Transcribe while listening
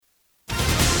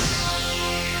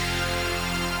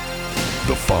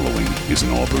The following is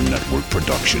an Auburn Network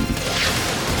production.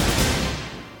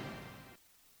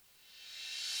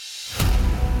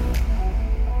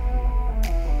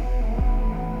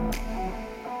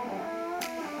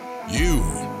 You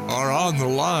are on the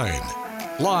line.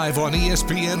 Live on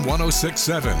ESPN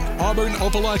 1067, Auburn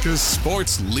Opelika's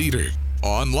sports leader.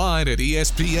 Online at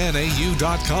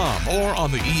espnau.com or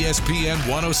on the ESPN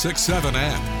 1067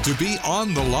 app. To be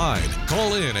on the line,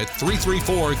 call in at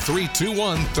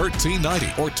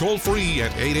 334-321-1390 or toll free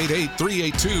at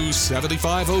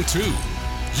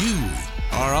 888-382-7502. You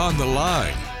are on the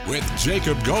line with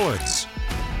Jacob Goins.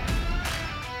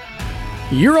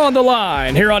 You're on the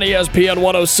line here on ESPN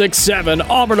 1067,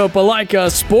 Auburn Opelika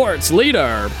sports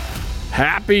leader.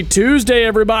 Happy Tuesday,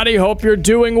 everybody. Hope you're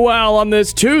doing well on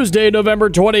this Tuesday, November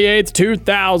 28th,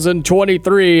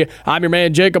 2023. I'm your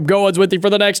man, Jacob Goins, with you for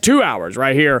the next 2 hours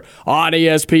right here on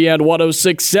ESPN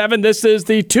 1067. This is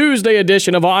the Tuesday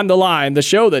edition of On the Line, the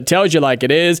show that tells you like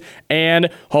it is and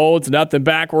holds nothing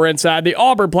back. We're inside the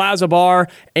Auburn Plaza Bar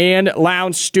and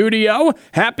Lounge Studio.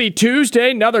 Happy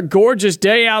Tuesday. Another gorgeous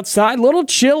day outside. A little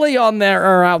chilly on there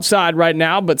or outside right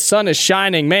now, but sun is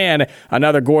shining. Man,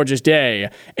 another gorgeous day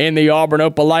in the Auburn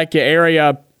Opelika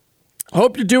area.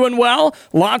 Hope you're doing well.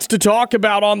 Lots to talk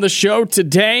about on the show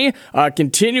today.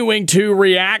 Continuing to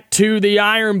react to the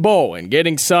Iron Bowl and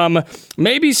getting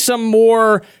maybe some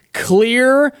more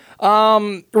clear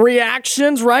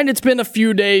reactions, right? It's been a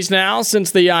few days now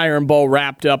since the Iron Bowl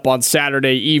wrapped up on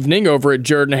Saturday evening over at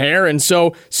Jordan-Hare, and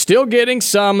so still getting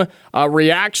some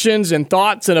reactions and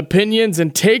thoughts and opinions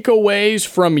and takeaways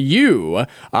from you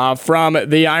from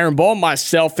the Iron Bowl,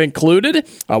 myself included.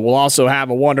 We'll also have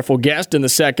a wonderful guest in the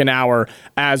second hour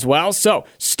as well. So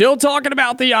still talking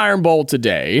about the Iron Bowl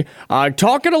today.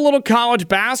 Talking a little college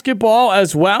basketball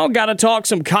as well. Got to talk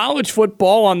some college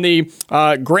football on the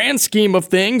grand scheme of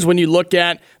things when you look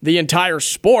at the entire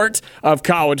sport of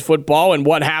college football and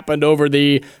what happened over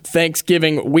the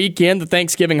Thanksgiving weekend, the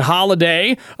Thanksgiving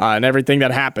holiday, and everything that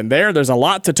happened there. There's a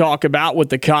lot to talk about with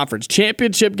the conference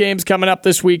championship games coming up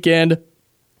this weekend.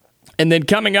 And then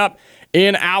coming up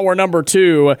in hour number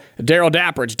 2, Darrell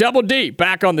Dapprich, Double D,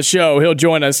 back on the show. He'll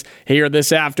join us here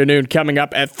this afternoon coming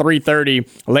up at 3:30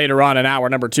 later on in hour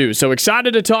number 2. So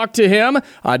excited to talk to him.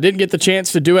 Didn't get the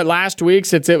chance to do it last week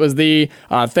since it was the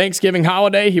Thanksgiving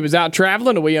holiday. He was out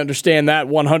traveling, and we understand that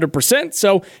 100%.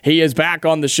 So he is back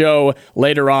on the show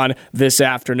later on this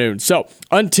afternoon. So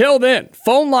until then,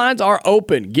 phone lines are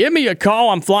open. Give me a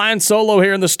call. I'm flying solo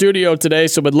here in the studio today,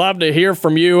 so would love to hear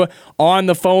from you on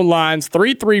the phone lines.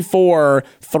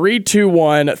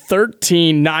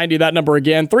 334-321-1390. That number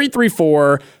again,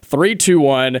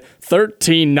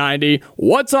 334-321-1390.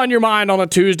 What's on your mind on a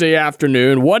Tuesday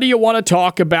afternoon? What do you want to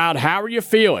talk about? How are you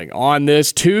feeling on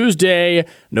this Tuesday,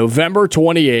 November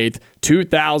 28th,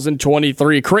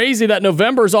 2023? Crazy that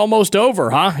November is almost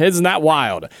over, huh? Isn't that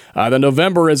wild? The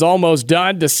November is almost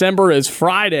done. December is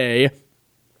Friday.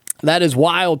 That is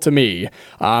wild to me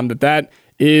that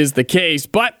is the case.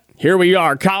 But here we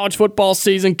are, college football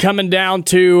season coming down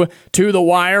to the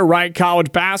wire, right?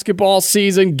 College basketball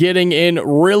season getting in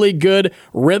really good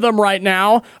rhythm right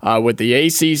now with the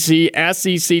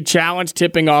ACC-SEC Challenge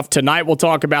tipping off tonight. We'll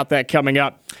talk about that coming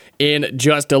up in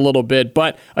just a little bit.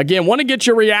 But again, want to get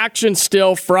your reaction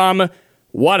still from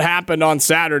what happened on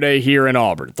Saturday here in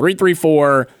Auburn.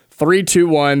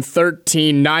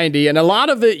 334-321-1390. And a lot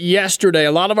of it yesterday,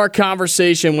 a lot of our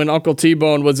conversation when Uncle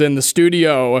T-Bone was in the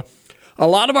studio, a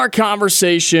lot of our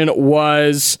conversation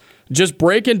was just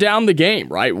breaking down the game,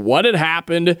 right? What had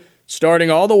happened starting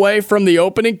all the way from the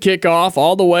opening kickoff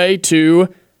all the way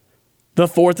to the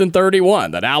 4th and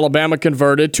 31 that Alabama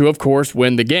converted to, of course,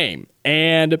 win the game.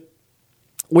 And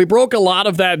we broke a lot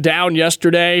of that down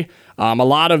yesterday. A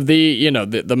lot of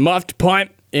the muffed punt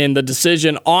and the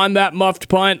decision on that muffed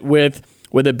punt with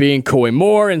it being Coy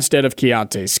Moore instead of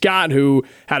Keontae Scott, who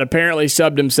had apparently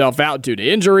subbed himself out due to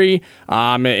injury,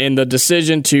 in the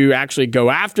decision to actually go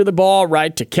after the ball,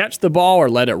 right, to catch the ball or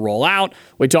let it roll out.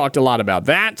 We talked a lot about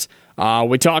that.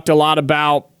 We talked a lot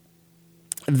about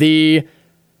you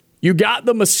got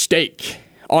the mistake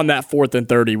on that 4th and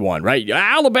 31, right?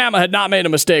 Alabama had not made a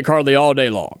mistake hardly all day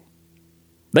long.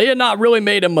 They had not really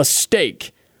made a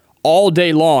mistake all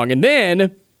day long. And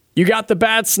then you got the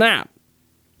bad snap.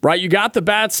 Right, you got the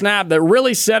bad snap that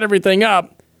really set everything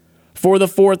up for the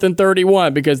 4th and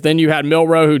 31 because then you had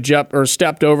Milroe who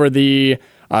stepped over the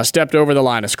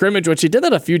line of scrimmage, which he did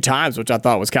that a few times, which I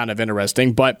thought was kind of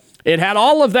interesting. But it had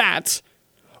all of that,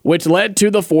 which led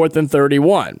to the 4th and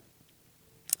 31.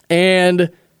 And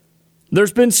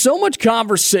there's been so much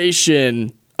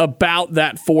conversation about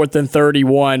that 4th and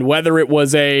 31, whether it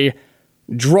was a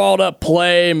drawed up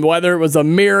play, whether it was a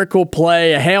miracle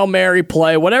play, a Hail Mary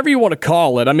play, whatever you want to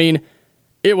call it. I mean,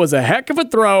 it was a heck of a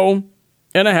throw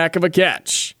and a heck of a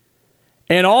catch.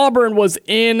 And Auburn was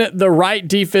in the right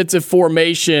defensive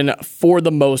formation for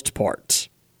the most part.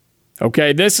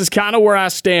 Okay, this is kind of where I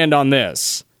stand on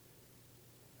this.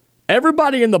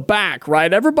 Everybody in the back,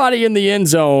 right? Everybody in the end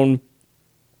zone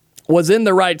was in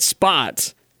the right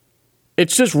spot.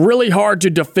 It's just really hard to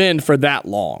defend for that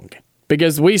long.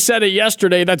 Because we said it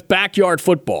yesterday, that's backyard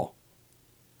football.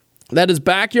 That is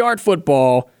backyard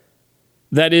football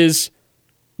that is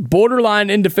borderline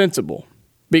indefensible.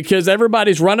 Because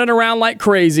everybody's running around like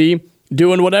crazy,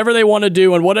 doing whatever they want to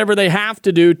do and whatever they have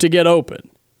to do to get open.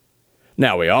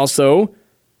 Now, we also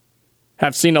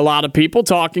have seen a lot of people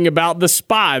talking about the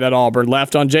spy that Auburn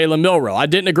left on Jalen Milroe. I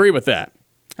didn't agree with that.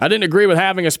 I didn't agree with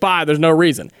having a spy. There's no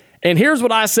reason. And here's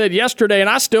what I said yesterday, and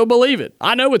I still believe it.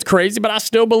 I know it's crazy, but I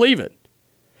still believe it.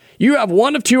 You have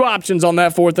one of two options on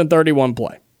that 4th and 31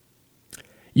 play.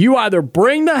 You either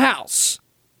bring the house.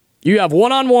 You have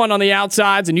one-on-one on the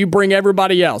outsides, and you bring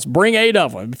everybody else. Bring 8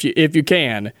 of them if you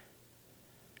can,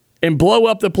 and blow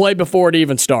up the play before it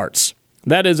even starts.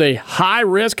 That is a high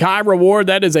risk, high reward.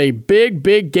 That is a big,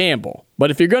 big gamble. But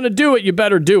if you're going to do it, you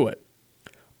better do it.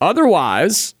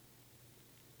 Otherwise,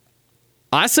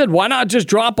 I said, why not just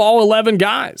drop all 11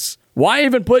 guys? Why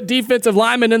even put defensive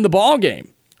linemen in the ballgame?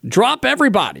 Drop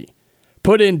everybody.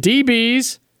 Put in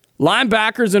DBs,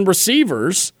 linebackers, and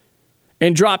receivers,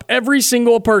 and drop every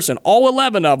single person, all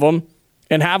 11 of them,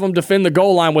 and have them defend the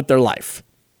goal line with their life.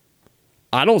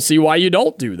 I don't see why you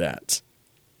don't do that.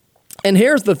 And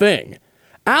here's the thing.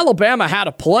 Alabama had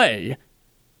a play,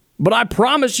 but I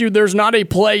promise you there's not a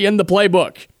play in the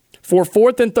playbook for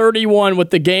 4th and 31 with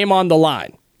the game on the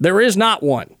line. There is not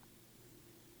one.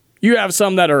 You have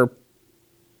some that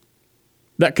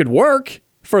could work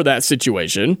for that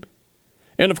situation.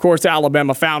 And, of course,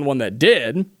 Alabama found one that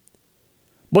did.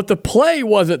 But the play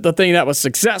wasn't the thing that was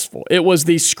successful. It was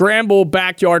the scramble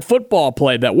backyard football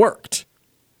play that worked.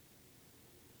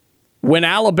 When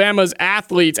Alabama's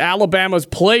athletes, Alabama's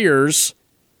players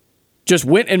just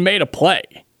went and made a play.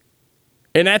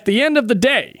 And at the end of the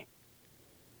day,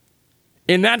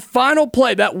 in that final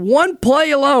play, that one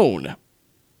play alone,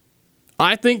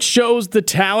 I think shows the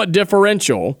talent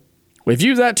differential. We've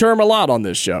used that term a lot on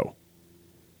this show.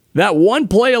 That one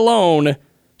play alone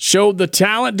showed the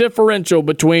talent differential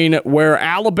between where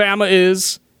Alabama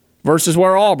is versus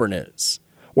where Auburn is.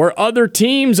 Where other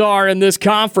teams are in this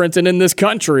conference and in this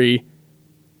country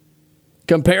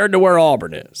compared to where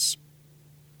Auburn is.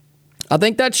 I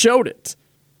think that showed it.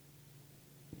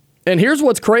 And here's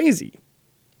what's crazy.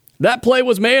 That play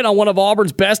was made on one of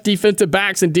Auburn's best defensive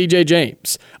backs in DJ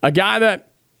James, a guy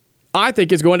that I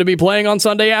think is going to be playing on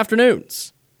Sunday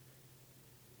afternoons.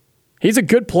 He's a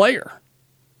good player.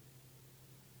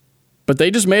 But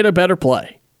they just made a better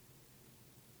play.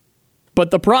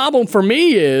 But the problem for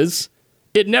me is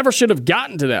it never should have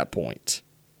gotten to that point.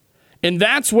 And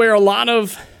that's where a lot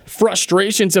of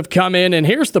frustrations have come in. And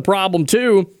here's the problem,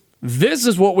 too. This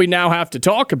is what we now have to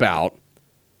talk about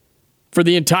for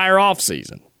the entire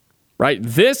offseason, right?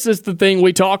 This is the thing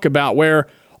we talk about where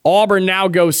Auburn now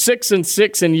goes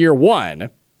 6-6 in year one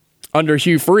under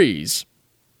Hugh Freeze.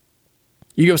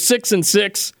 You go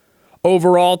 6-6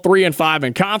 overall, 3-5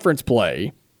 in conference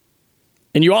play.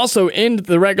 And you also end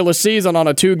the regular season on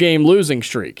a 2-game losing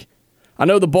streak. I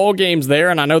know the bowl game's there,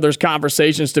 and I know there's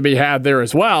conversations to be had there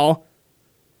as well.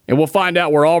 And we'll find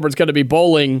out where Auburn's going to be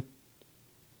bowling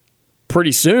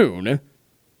pretty soon.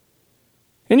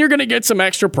 And you're going to get some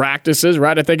extra practices,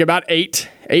 right? I think about eight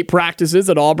practices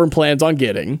that Auburn plans on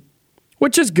getting,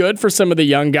 which is good for some of the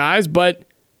young guys. But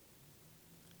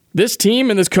this team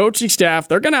and this coaching staff,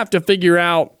 they're going to have to figure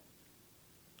out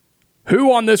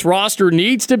who on this roster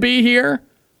needs to be here,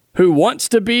 who wants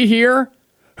to be here,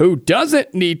 who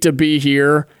doesn't need to be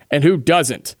here, and who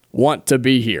doesn't want to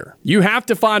be here. You have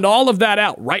to find all of that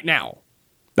out right now.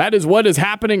 That is what is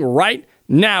happening right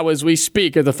now as we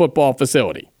speak at the football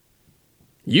facility.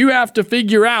 You have to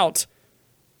figure out,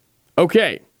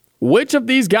 okay, which of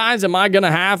these guys am I going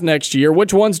to have next year?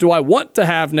 Which ones do I want to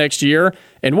have next year?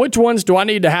 And which ones do I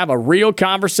need to have a real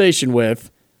conversation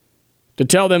with to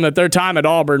tell them that their time at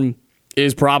Auburn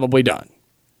is probably done?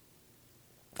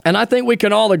 And I think we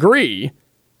can all agree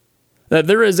that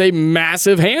there is a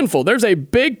massive handful. There's a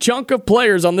big chunk of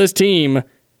players on this team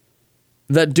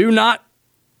that do not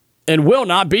and will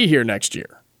not be here next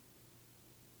year.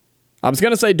 I was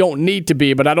going to say don't need to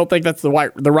be, but I don't think that's the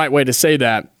right way to say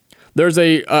that. There's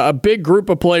a big group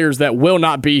of players that will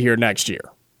not be here next year,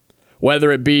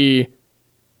 whether it be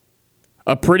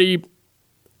a pretty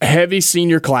heavy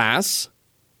senior class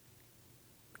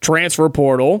transfer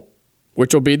portal,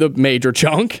 which will be the major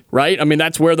chunk, right? I mean,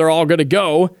 that's where they're all going to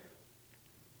go.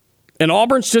 And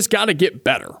Auburn's just got to get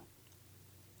better.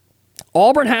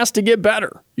 Auburn has to get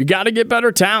better. You got to get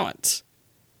better talent.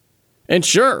 And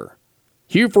sure,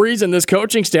 Hugh Freeze and this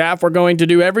coaching staff are going to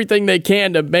do everything they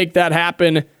can to make that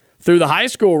happen through the high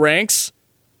school ranks.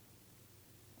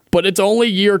 But it's only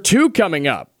year 2 coming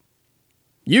up.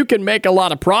 You can make a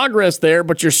lot of progress there,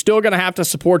 but you're still going to have to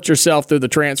support yourself through the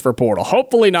transfer portal.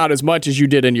 Hopefully not as much as you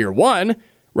did in year 1,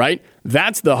 right?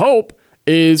 That's the hope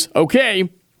is,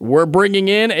 okay, we're bringing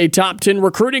in a top 10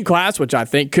 recruiting class, which I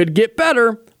think could get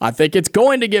better. I think it's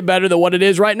going to get better than what it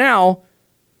is right now.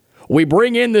 We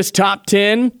bring in this top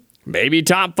 10, maybe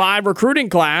top 5 recruiting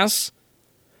class,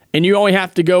 and you only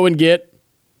have to go and get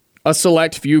a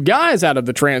select few guys out of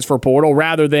the transfer portal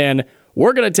rather than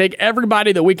we're going to take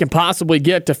everybody that we can possibly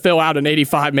get to fill out an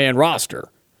 85-man roster.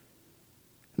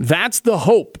 That's the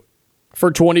hope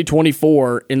for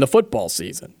 2024 in the football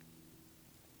season,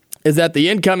 is that the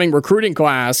incoming recruiting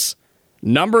class,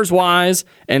 numbers-wise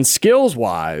and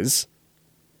skills-wise,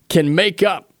 can make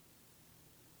up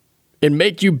and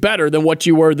make you better than what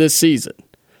you were this season,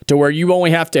 to where you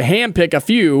only have to handpick a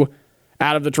few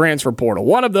out of the transfer portal.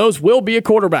 One of those will be a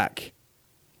quarterback,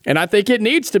 and I think it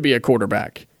needs to be a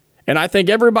quarterback. And I think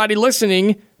everybody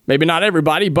listening, maybe not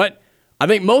everybody, but I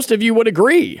think most of you would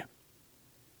agree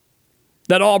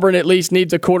that Auburn at least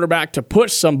needs a quarterback to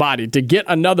push somebody, to get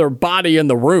another body in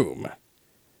the room,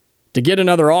 to get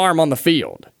another arm on the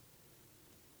field.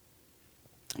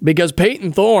 Because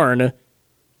Peyton Thorne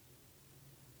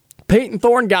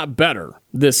got better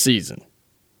this season.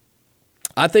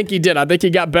 I think he did. I think he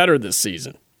got better this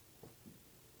season.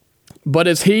 But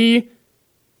is he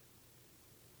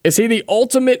the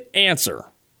ultimate answer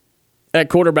at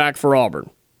quarterback for Auburn?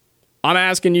 I'm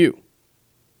asking you.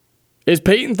 Is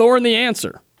Peyton Thorne the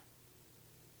answer?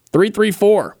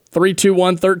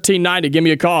 334-321-1390. Give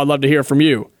me a call. I'd love to hear from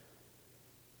you.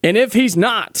 And if he's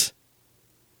not,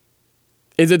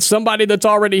 is it somebody that's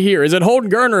already here? Is it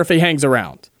Holden Gerner if he hangs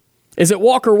around? Is it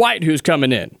Walker White who's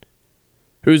coming in?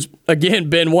 Who's, again,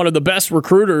 been one of the best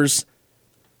recruiters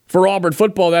for Auburn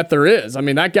football that there is. I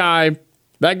mean, that guy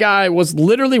was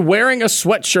literally wearing a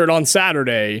sweatshirt on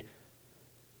Saturday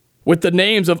with the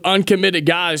names of uncommitted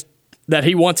guys that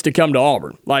he wants to come to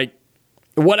Auburn. Like,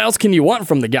 what else can you want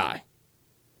from the guy?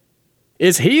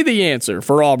 Is he the answer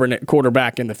for Auburn at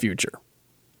quarterback in the future?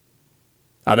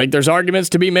 I think there's arguments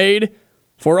to be made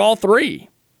for all three.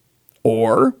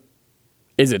 Or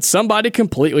is it somebody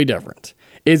completely different?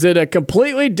 Is it a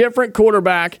completely different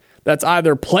quarterback that's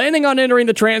either planning on entering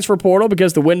the transfer portal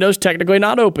because the window's technically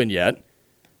not open yet?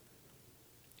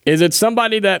 Is it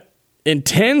somebody that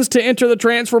intends to enter the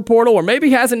transfer portal or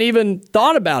maybe hasn't even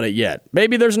thought about it yet?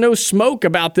 Maybe there's no smoke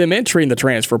about them entering the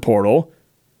transfer portal,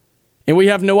 and we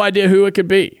have no idea who it could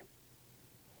be.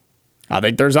 I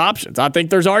think there's options. I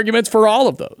think there's arguments for all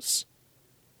of those.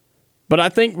 But I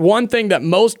think one thing that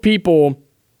most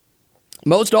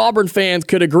Auburn fans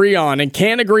could agree on and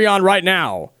can agree on right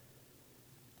now,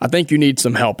 I think you need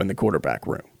some help in the quarterback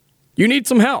room. You need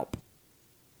some help.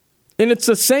 And it's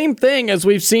the same thing as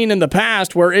we've seen in the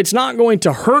past where it's not going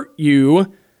to hurt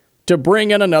you to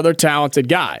bring in another talented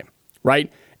guy,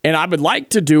 right? And I would like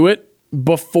to do it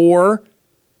before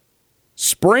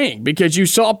spring because you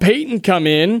saw Peyton come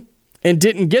in and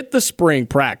didn't get the spring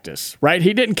practice, right?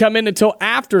 He didn't come in until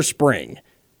after spring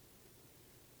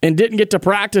and didn't get to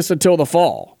practice until the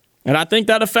fall. And I think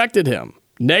that affected him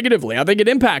negatively. I think it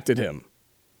impacted him.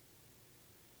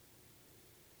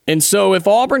 And so if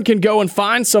Auburn can go and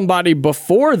find somebody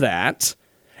before that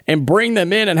and bring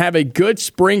them in and have a good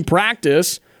spring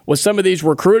practice with some of these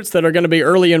recruits that are going to be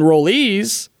early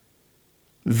enrollees,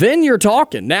 then you're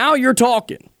talking. Now you're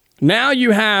talking. Now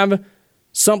you have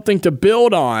something to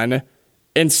build on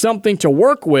and something to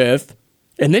work with,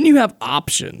 and then you have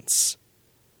options.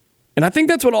 And I think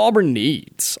that's what Auburn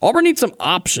needs. Auburn needs some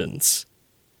options,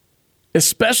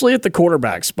 especially at the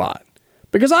quarterback spot.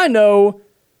 Because I know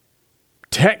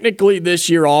technically this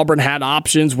year Auburn had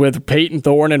options with Peyton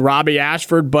Thorne and Robbie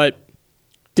Ashford, but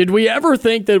did we ever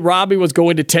think that Robbie was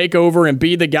going to take over and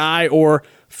be the guy, or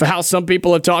for how some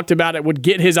people have talked about it, would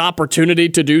get his opportunity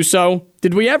to do so?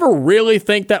 Did we ever really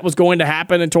think that was going to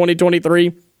happen in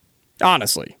 2023?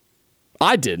 Honestly,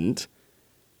 I didn't.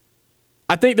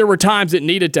 I think there were times it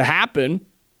needed to happen.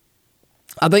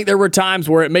 I think there were times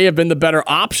where it may have been the better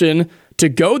option to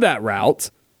go that route.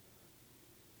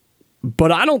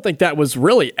 But I don't think that was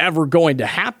really ever going to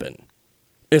happen,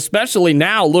 especially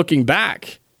now looking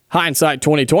back. Hindsight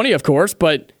 2020, of course,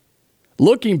 but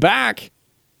looking back,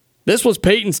 this was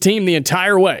Peyton's team the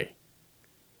entire way.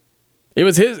 It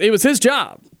was his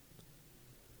job.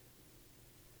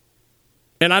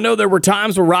 And I know there were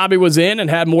times where Robbie was in and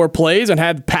had more plays and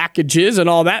had packages and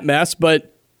all that mess,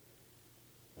 but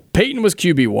Peyton was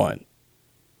QB1.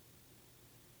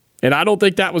 And I don't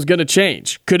think that was going to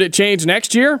change. Could it change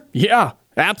next year? Yeah,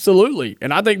 absolutely.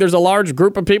 And I think there's a large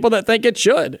group of people that think it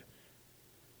should.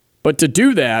 But to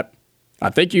do that, I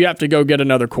think you have to go get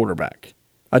another quarterback.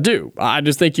 I do. I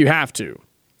just think you have to.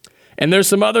 And there's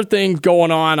some other things going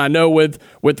on, I know,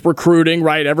 with recruiting,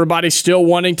 right? Everybody's still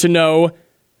wanting to know,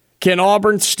 can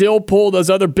Auburn still pull those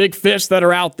other big fish that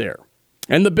are out there?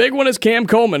 And the big one is Cam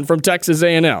Coleman from Texas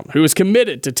A&M, who is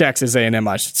committed to Texas A&M,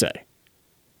 I should say.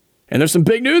 And there's some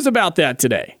big news about that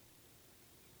today.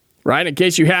 Right? In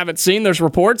case you haven't seen, there's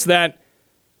reports that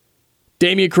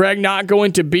Damian Craig not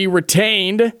going to be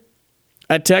retained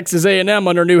at Texas A&M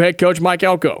under new head coach Mike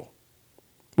Elko,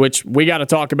 which we got to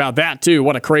talk about that too.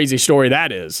 What a crazy story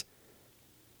that is.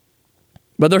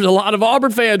 But there's a lot of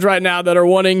Auburn fans right now that are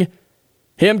wanting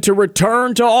him to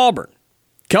return to Auburn,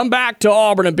 come back to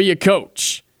Auburn and be a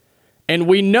coach. And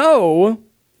we know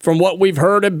from what we've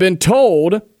heard and been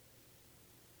told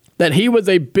that he was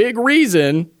a big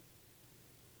reason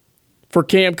for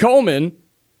Cam Coleman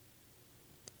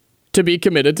to be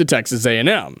committed to Texas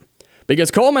A&M.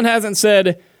 Because Coleman hasn't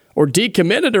said or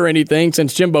decommitted or anything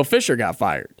since Jimbo Fisher got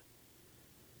fired.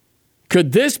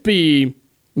 Could this be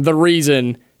the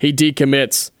reason he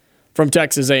decommits from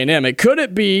Texas A&M? Could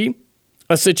it be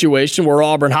a situation where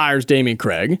Auburn hires Damian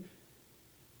Craig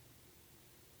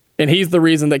and he's the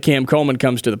reason that Cam Coleman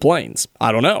comes to the Plains?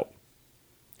 I don't know.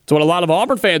 It's what a lot of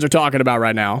Auburn fans are talking about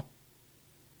right now.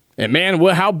 And man,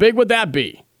 how big would that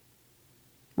be?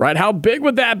 Right? How big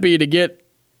would that be to get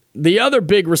the other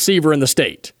big receiver in the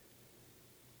state?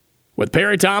 With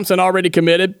Perry Thompson already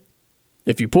committed,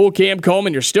 if you pull Cam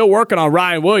Coleman, you're still working on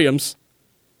Ryan Williams.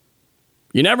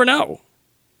 You never know.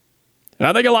 And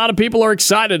I think a lot of people are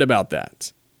excited about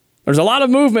that. There's a lot of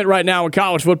movement right now in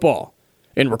college football,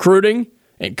 in recruiting,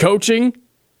 in coaching,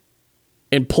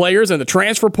 in players, in the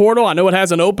transfer portal. I know it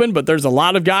hasn't opened, but there's a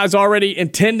lot of guys already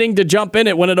intending to jump in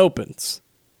it when it opens.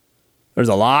 There's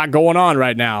a lot going on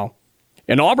right now,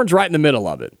 and Auburn's right in the middle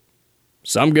of it.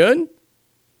 Some good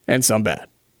and some bad.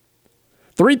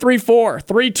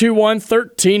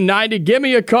 334-321-1390. Give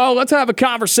me a call. Let's have a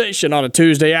conversation on a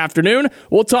Tuesday afternoon.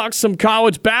 We'll talk some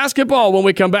college basketball when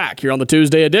we come back here on the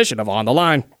Tuesday edition of On the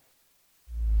Line.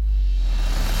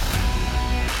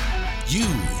 You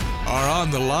are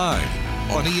on the line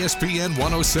on ESPN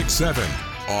 1067,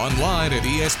 online at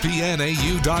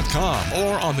ESPNAU.com,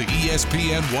 or on the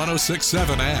ESPN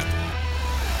 1067 app.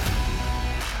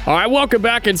 All right, welcome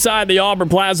back inside the Auburn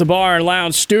Plaza Bar and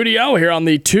Lounge studio here on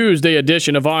the Tuesday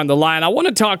edition of On the Line. I want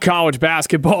to talk college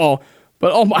basketball,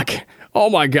 but oh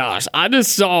my gosh, I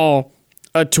just saw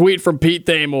a tweet from Pete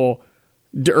Thamel,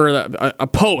 or a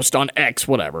post on X,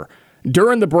 whatever,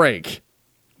 during the break.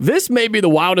 This may be the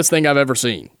wildest thing I've ever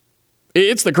seen.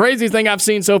 It's the craziest thing I've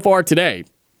seen so far today.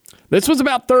 This was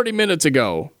about 30 minutes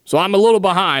ago, so I'm a little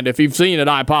behind. If you've seen it,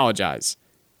 I apologize.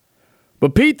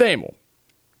 But Pete Thamel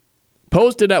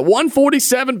posted at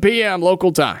 1:47 p.m.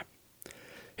 local time.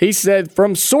 He said,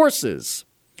 from sources,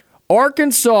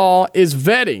 Arkansas is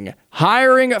vetting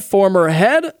hiring former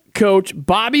head coach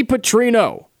Bobby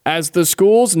Petrino as the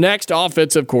school's next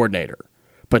offensive coordinator.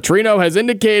 Petrino has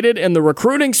indicated in the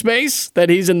recruiting space that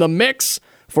he's in the mix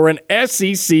for an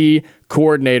SEC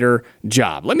coordinator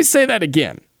job. Let me say that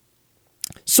again.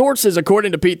 Sources,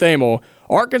 according to Pete Thamel,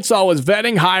 Arkansas was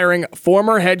vetting hiring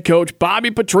former head coach Bobby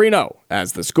Petrino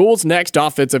as the school's next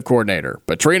offensive coordinator.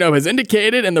 Petrino has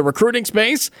indicated in the recruiting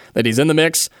space that he's in the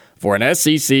mix for an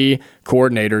SEC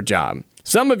coordinator job.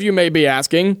 Some of you may be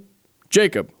asking,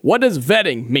 Jacob, what does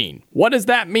vetting mean? What does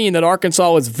that mean that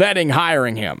Arkansas is vetting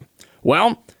hiring him?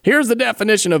 Well, here's the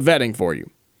definition of vetting for you.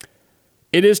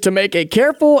 It is to make a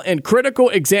careful and critical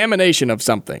examination of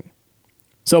something.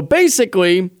 So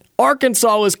basically,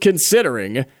 Arkansas is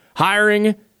considering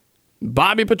hiring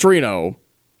Bobby Petrino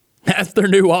as their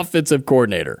new offensive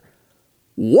coordinator.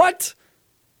 What?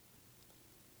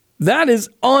 That is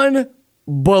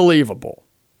unbelievable.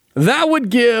 That would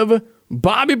give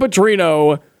Bobby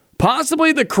Petrino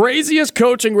possibly the craziest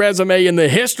coaching resume in the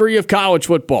history of college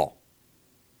football.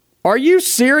 Are you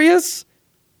serious?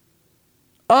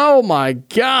 Oh my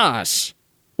gosh.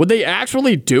 Would they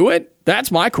actually do it?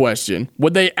 That's my question.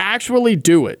 Would they actually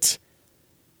do it?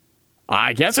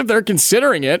 I guess if they're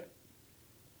considering it.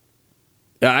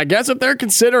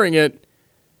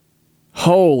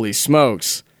 Holy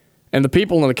smokes. And the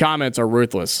people in the comments are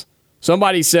ruthless.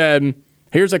 Somebody said,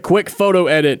 here's a quick photo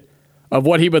edit of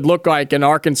what he would look like in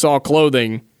Arkansas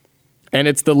clothing. And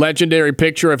it's the legendary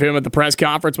picture of him at the press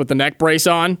conference with the neck brace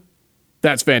on.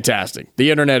 That's fantastic.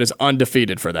 The internet is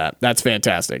undefeated for that. That's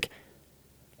fantastic.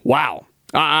 Wow.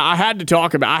 I had to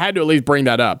at least bring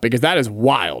that up because that is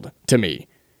wild to me.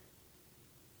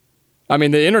 I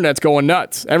mean, the internet's going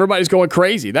nuts. Everybody's going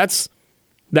crazy. That's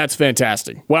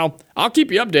fantastic. Well, I'll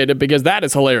keep you updated because that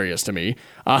is hilarious to me.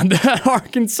 That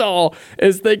Arkansas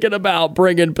is thinking about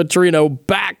bringing Petrino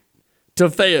back to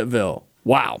Fayetteville.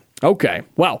 Wow. Okay.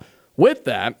 Well, with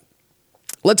that,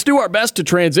 let's do our best to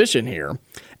transition here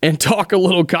and talk a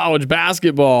little college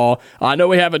basketball. I know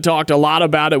we haven't talked a lot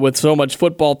about it with so much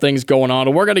football things going on,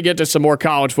 and we're going to get to some more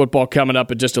college football coming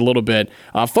up in just a little bit.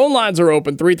 Phone lines are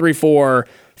open,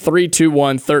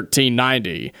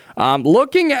 334-321-1390.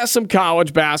 Looking at some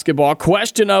college basketball,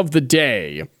 question of the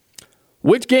day.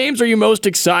 Which games are you most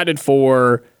excited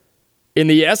for in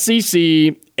the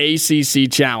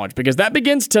SEC-ACC Challenge? Because that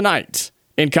begins tonight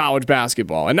in college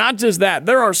basketball. And not just that,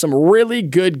 there are some really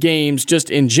good games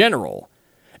just in general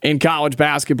in college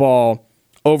basketball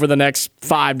over the next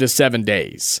 5 to 7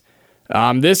 days.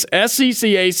 This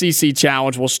SEC-ACC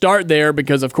Challenge will start there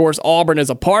because, of course, Auburn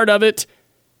is a part of it.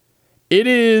 It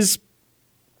is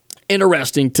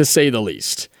interesting, to say the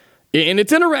least. And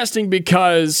it's interesting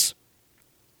because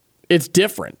it's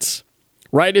different,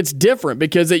 right? It's different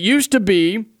because it used to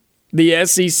be the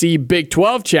SEC Big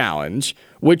 12 Challenge,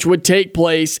 which would take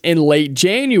place in late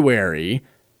January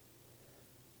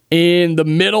in the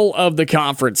middle of the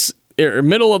conference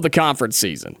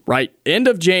season, right? End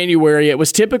of January. It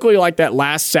was typically like that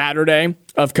last Saturday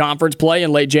of conference play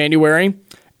in late January,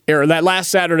 or that last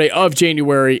Saturday of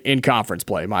January in conference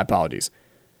play. My apologies.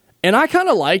 And I kind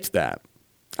of liked that.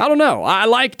 I don't know. I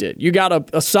liked it. You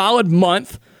got a solid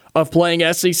month of playing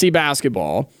SEC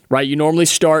basketball, right? You normally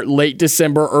start late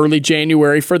December, early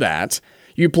January for that.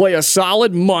 You play a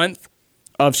solid month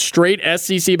of straight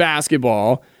SEC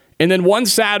basketball, and then one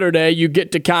Saturday you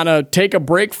get to kind of take a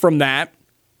break from that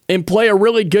and play a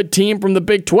really good team from the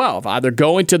Big 12, either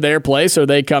going to their place or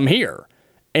they come here.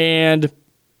 And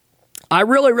I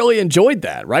really, really enjoyed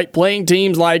that, right? Playing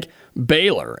teams like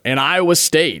Baylor and Iowa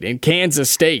State and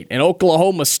Kansas State and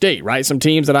Oklahoma State, right? Some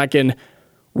teams that I can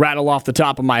rattle off the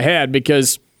top of my head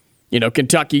because, you know,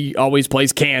 Kentucky always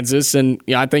plays Kansas, and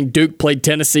I think Duke played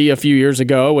Tennessee a few years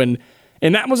ago, and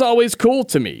that was always cool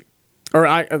to me. Or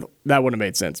that wouldn't have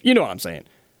made sense. You know what I'm saying.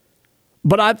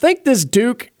 But I think this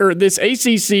this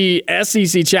ACC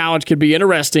SEC Challenge could be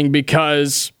interesting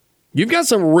because you've got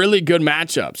some really good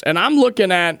matchups. And I'm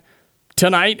looking at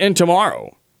tonight and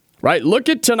tomorrow, right? Look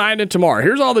at tonight and tomorrow.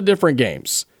 Here's all the different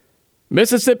games.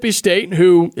 Mississippi State,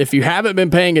 who, if you haven't been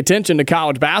paying attention to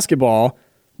college basketball,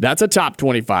 that's a top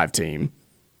 25 team,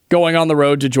 going on the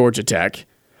road to Georgia Tech.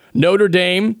 Notre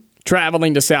Dame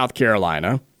traveling to South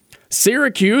Carolina.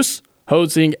 Syracuse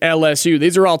hosting LSU.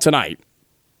 These are all tonight.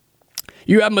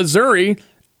 You have Missouri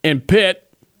and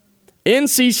Pitt,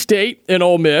 NC State and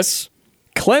Ole Miss,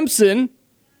 Clemson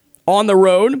on the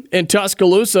road in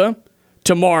Tuscaloosa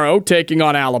tomorrow, taking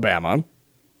on Alabama.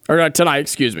 Or tonight,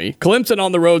 excuse me. Clemson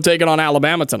on the road taking on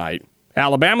Alabama tonight.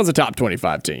 Alabama's a top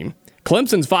 25 team.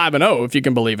 Clemson's 5-0, if you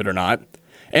can believe it or not.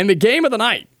 And the game of the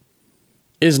night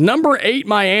is number 8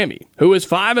 Miami, who is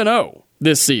 5-0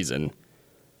 this season,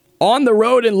 on the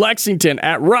road in Lexington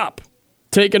at Rupp,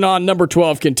 taking on number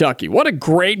 12 Kentucky. What a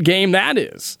great game that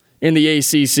is in the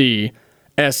ACC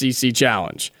SEC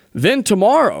Challenge. Then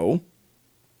tomorrow,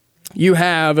 you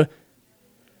have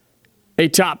a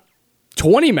top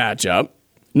 20 matchup.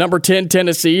 Number 10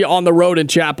 Tennessee on the road in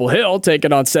Chapel Hill,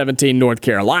 taking on 17 North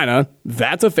Carolina.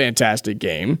 That's a fantastic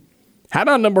game. How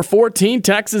about number 14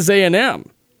 Texas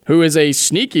A&M, who is a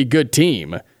sneaky good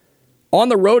team, on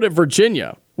the road at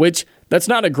Virginia, which that's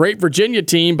not a great Virginia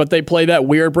team, but they play that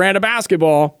weird brand of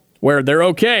basketball where they're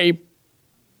okay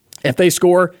if they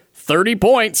score 30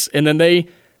 points and then they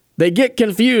get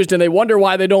confused and they wonder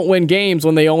why they don't win games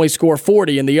when they only score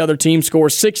 40 and the other team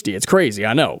scores 60. It's crazy,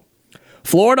 I know.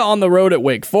 Florida on the road at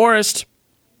Wake Forest,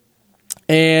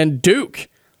 and Duke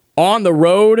on the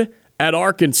road at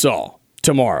Arkansas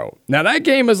tomorrow. Now, that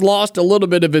game has lost a little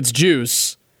bit of its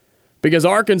juice because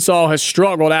Arkansas has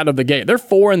struggled out of the gate. They're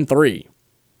 4-3.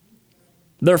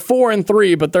 They're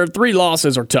 4-3, but their 3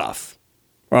 losses are tough.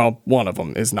 Well, one of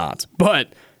them is not.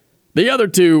 But the other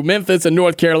 2, Memphis and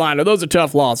North Carolina, those are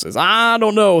tough losses. I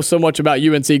don't know so much about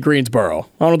UNC Greensboro.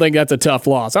 I don't think that's a tough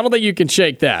loss. I don't think you can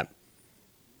shake that.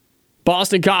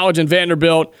 Boston College and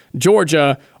Vanderbilt,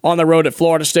 Georgia on the road at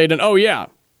Florida State. And, oh, yeah,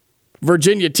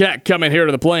 Virginia Tech coming here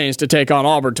to the Plains to take on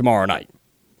Auburn tomorrow night.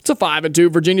 It's a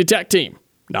 5-2 Virginia Tech team.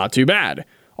 Not too bad.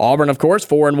 Auburn, of course,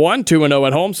 4-1, 2-0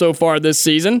 at home so far this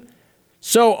season.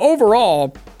 So,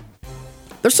 overall,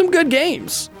 there's some good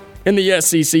games in the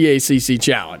SEC-ACC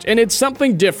Challenge. And it's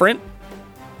something different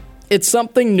It's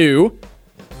something new.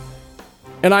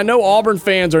 And I know Auburn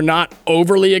fans are not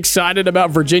overly excited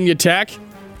about Virginia Tech.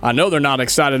 I know they're not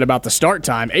excited about the start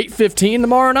time. 8:15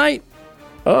 tomorrow night?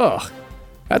 Ugh,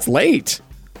 that's late.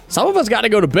 Some of us got to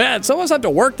go to bed. Some of us have to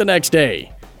work the next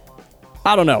day.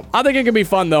 I don't know. I think it can be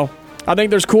fun, though. I think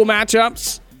there's cool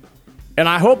matchups. And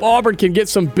I hope Auburn can get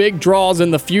some big draws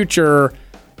in the future.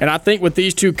 And I think with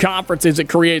these two conferences, it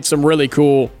creates some really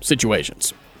cool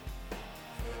situations.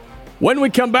 When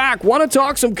we come back, want to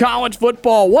talk some college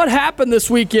football. What happened this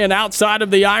weekend outside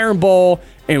of the Iron Bowl,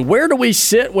 and where do we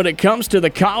sit when it comes to the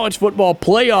college football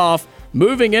playoff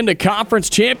moving into conference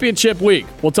championship week?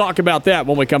 We'll talk about that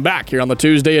when we come back here on the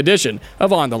Tuesday edition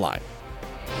of On the Line.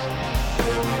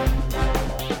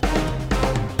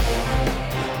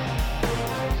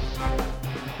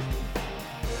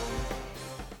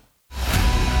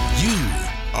 You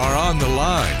are On the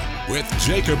Line with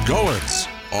Jacob Goins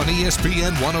on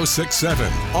ESPN 106.7,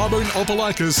 Auburn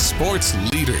Opelika's sports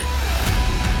leader.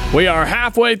 We are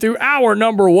halfway through hour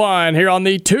number one here on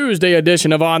the Tuesday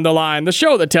edition of On the Line, the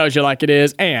show that tells you like it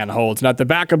is and holds nothing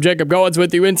back. Jacob Goins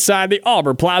with you inside the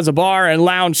Auburn Plaza Bar and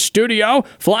Lounge studio.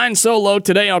 Flying solo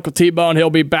today, Uncle T-Bone. He'll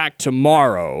be back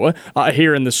tomorrow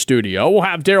here in the studio. We'll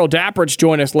have Darrell Dapprich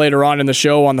join us later on in the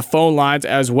show on the phone lines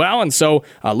as well. And so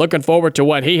looking forward to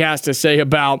what he has to say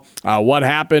about what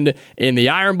happened in the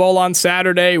Iron Bowl on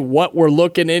Saturday, what we're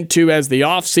looking into as the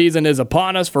offseason is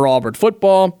upon us for Auburn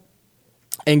football,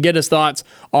 and get his thoughts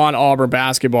on Auburn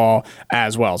basketball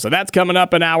as well. So that's coming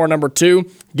up in hour number two.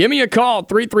 Give me a call,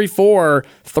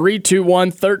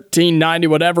 334-321-1390,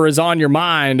 whatever is on your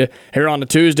mind here on a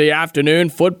Tuesday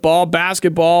afternoon. Football,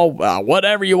 basketball,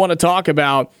 whatever you want to talk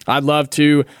about, I'd love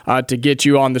to get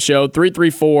you on the show.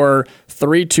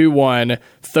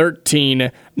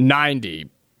 334-321-1390.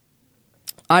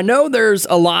 I know there's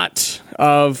a lot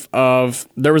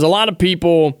there was a lot of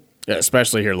people,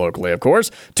 especially here locally, of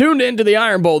course, tuned into the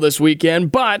Iron Bowl this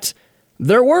weekend, but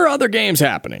there were other games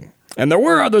happening, and there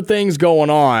were other things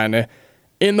going on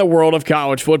in the world of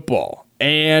college football,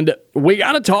 and we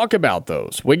got to talk about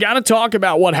those. We got to talk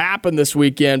about what happened this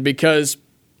weekend because,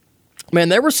 man,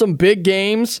 there were some big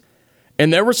games,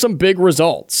 and there were some big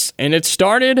results, and it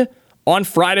started on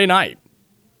Friday night.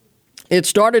 It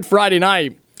started Friday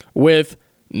night with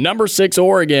number 6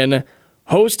 Oregon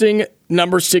hosting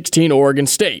number 16 Oregon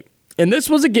State. And this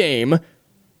was a game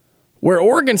where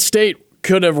Oregon State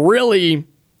could have really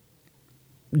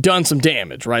done some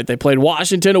damage, right? They played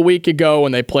Washington a week ago,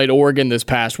 and they played Oregon this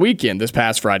past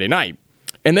Friday night.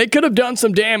 And they could have done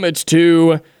some damage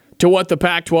to what the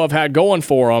Pac-12 had going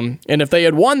for them. And if they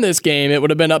had won this game, it would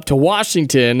have been up to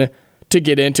Washington to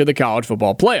get into the college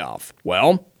football playoff.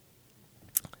 Well,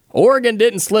 Oregon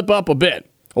didn't slip up a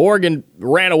bit. Oregon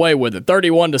ran away with it,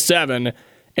 31-7,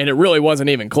 and it really wasn't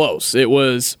even close. It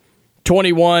was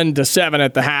 21-7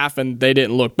 at the half, and they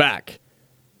didn't look back.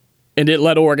 And didn't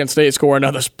let Oregon State score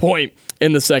another point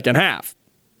in the second half.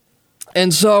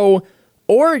 And so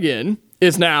Oregon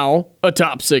is now a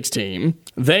top 6 team.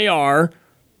 They are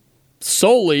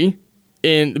solely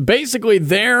in, basically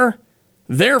their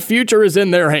future is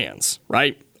in their hands,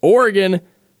 right? Oregon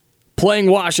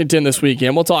playing Washington this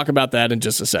weekend. We'll talk about that in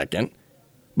just a second.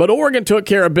 But Oregon took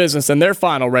care of business in their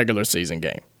final regular season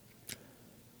game.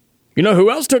 You know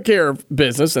who else took care of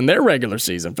business in their regular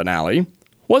season finale?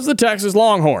 Was the Texas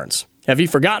Longhorns. Have you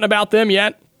forgotten about them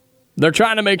yet? They're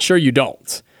trying to make sure you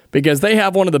don't, because they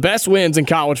have one of the best wins in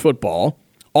college football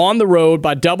on the road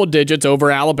by double digits over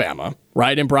Alabama,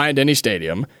 right in Bryant-Denny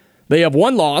Stadium. They have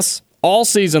one loss all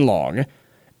season long,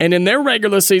 and in their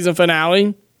regular season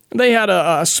finale, they had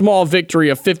a small victory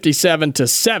of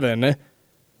 57-7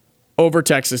 over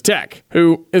Texas Tech,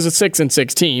 who is a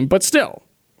 6-6 team, but still,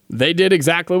 they did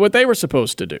exactly what they were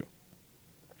supposed to do.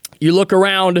 You look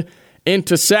around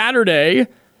into Saturday,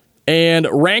 and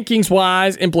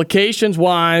rankings-wise,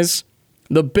 implications-wise,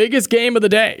 the biggest game of the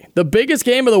day, the biggest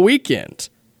game of the weekend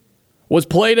was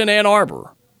played in Ann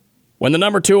Arbor when the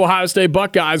number 2 Ohio State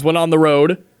Buckeyes went on the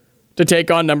road to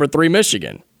take on number 3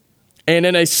 Michigan. And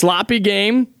in a sloppy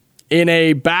game, in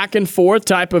a back-and-forth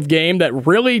type of game that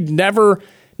really never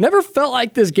felt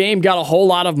like this game got a whole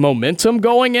lot of momentum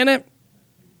going in it,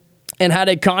 and had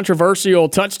a controversial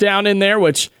touchdown in there,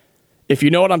 which, if you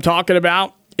know what I'm talking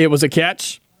about, it was a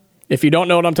catch. If you don't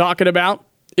know what I'm talking about,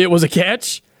 it was a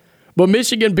catch. But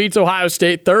Michigan beats Ohio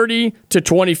State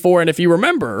 30-24. And if you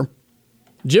remember,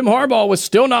 Jim Harbaugh was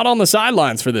still not on the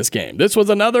sidelines for this game. This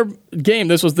was another game.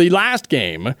 This was the last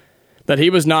game that he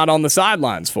was not on the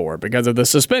sidelines for because of the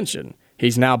suspension.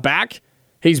 He's now back.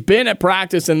 He's been at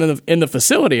practice in the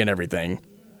facility and everything.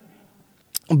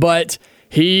 But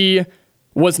he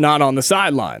was not on the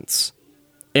sidelines.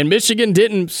 And Michigan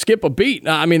didn't skip a beat.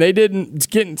 I mean, they didn't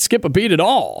skip a beat at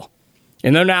all.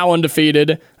 And they're now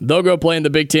undefeated. They'll go play in the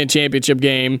Big Ten championship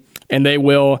game, and they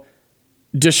will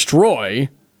destroy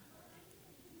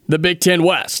the Big Ten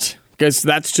West, because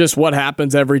that's just what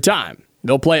happens every time.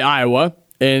 They'll play Iowa,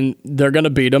 and they're going to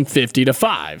beat them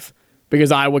 50-5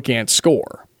 because Iowa can't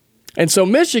score. And so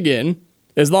Michigan,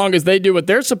 as long as they do what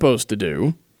they're supposed to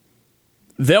do,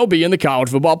 they'll be in the college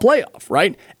football playoff,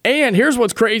 right? And here's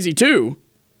what's crazy, too,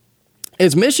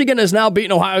 is Michigan has now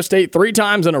beaten Ohio State 3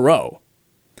 times in a row.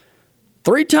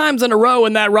 3 times in a row,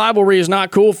 and that rivalry is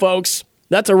not cool, folks.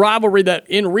 That's a rivalry that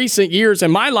in recent years,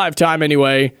 in my lifetime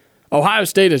anyway, Ohio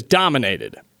State has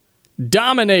dominated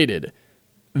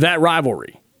that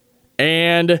rivalry.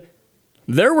 And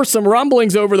there were some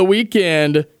rumblings over the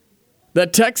weekend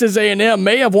that Texas A&M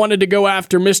may have wanted to go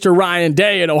after Mr. Ryan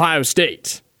Day at Ohio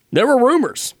State. There were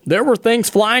rumors. There were things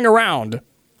flying around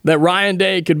that Ryan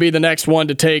Day could be the next one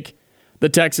to take the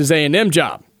Texas A&M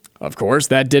job. Of course,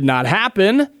 that did not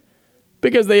happen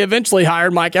because they eventually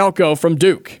hired Mike Elko from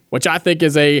Duke, which I think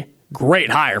is a great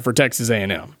hire for Texas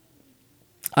A&M.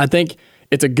 I think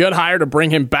it's a good hire to bring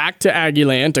him back to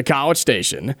Aggieland, to College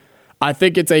Station. I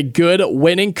think it's a good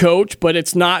winning coach, but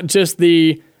it's not just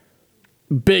the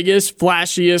biggest,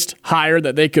 flashiest hire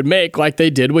that they could make like they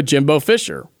did with Jimbo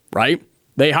Fisher, right?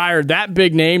 They hired that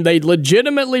big name. They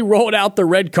legitimately rolled out the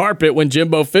red carpet when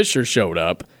Jimbo Fisher showed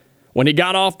up. When he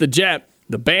got off the jet,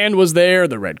 the band was there,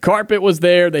 the red carpet was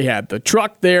there, they had the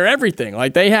truck there, everything.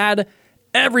 Like, they had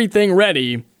everything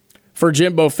ready for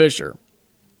Jimbo Fisher.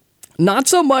 Not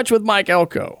so much with Mike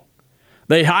Elko.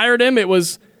 They hired him. It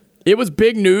was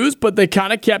big news, but they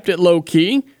kind of kept it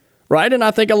low-key, right? And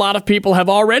I think a lot of people have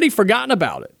already forgotten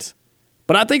about it.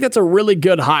 But I think that's a really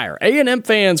good hire. A&M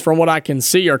fans, from what I can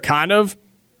see, are kind of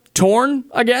torn,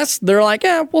 I guess. They're like,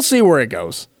 we'll see where it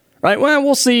goes, right? Well,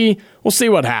 we'll see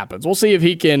what happens. We'll see if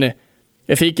he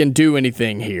can do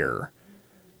anything here.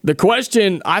 The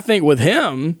question, I think, with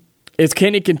him is,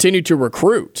 can he continue to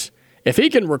recruit? If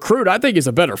he can recruit, I think he's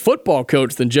a better football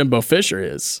coach than Jimbo Fisher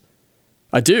is.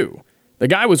 I do. The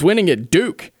guy was winning at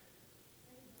Duke.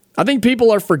 I think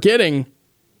people are forgetting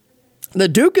that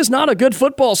Duke is not a good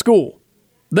football school.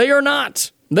 They are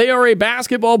not. They are a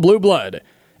basketball blue blood.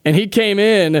 And he came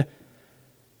in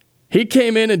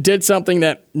and did something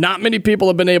that not many people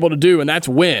have been able to do, and that's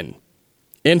win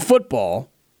in football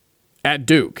at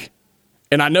Duke.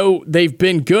 And I know they've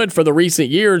been good for the recent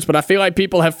years, but I feel like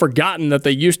people have forgotten that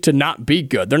they used to not be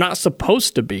good. They're not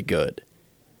supposed to be good.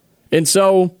 And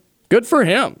so, good for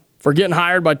him for getting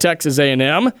hired by Texas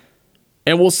A&M,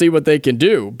 and we'll see what they can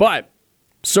do. But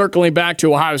circling back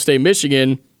to Ohio State,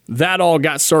 Michigan, that all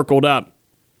got circled up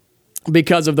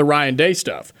because of the Ryan Day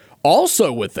stuff.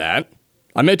 Also with that,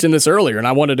 I mentioned this earlier, and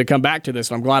I wanted to come back to this,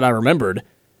 and I'm glad I remembered.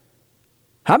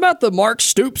 How about the Mark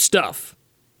Stoops stuff?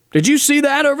 Did you see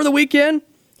that over the weekend?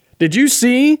 Did you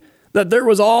see that there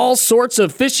was all sorts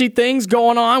of fishy things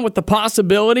going on with the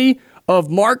possibility of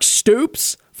Mark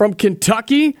Stoops from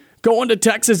Kentucky going to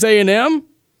Texas A&M?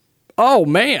 Oh,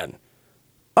 man.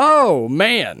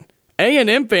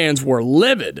 A&M fans were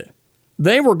livid.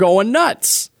 They were going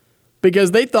nuts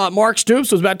because they thought Mark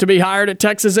Stoops was about to be hired at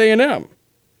Texas A&M.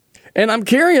 And I'm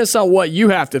curious on what you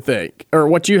have to think, or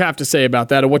what you have to say about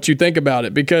that, or what you think about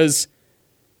it, because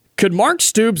could Mark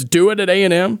Stoops do it at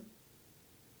A&M?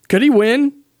 Could he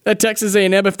win at Texas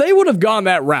A&M? If they would have gone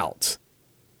that route,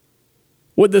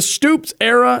 would the Stoops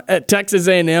era at Texas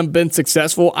A&M been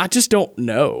successful? I just don't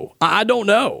know. I don't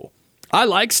know. I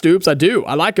like Stoops. I do.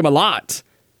 I like him a lot.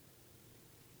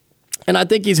 And I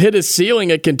think he's hit his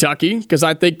ceiling at Kentucky, because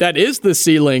I think that is the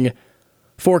ceiling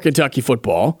for Kentucky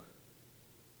football.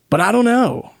 But I don't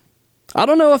know. I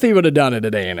don't know if he would have done it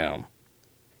at A&M.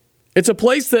 It's a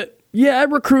place that,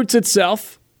 it recruits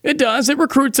itself. It does. It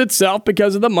recruits itself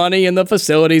because of the money and the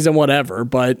facilities and whatever.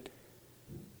 But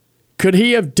could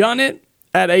he have done it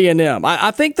at A&M?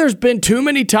 I think there's been too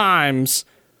many times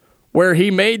where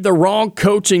he made the wrong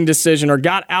coaching decision or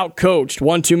got out-coached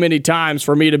one too many times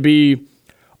for me to be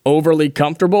overly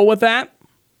comfortable with that.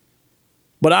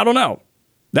 But I don't know.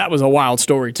 That was a wild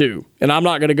story too. And I'm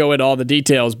not going to go into all the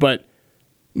details, but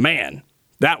man,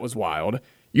 that was wild.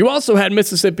 You also had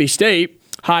Mississippi State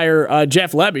hire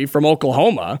Jeff Lebby from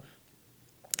Oklahoma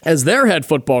as their head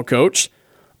football coach.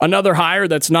 Another hire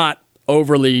that's not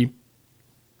overly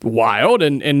wild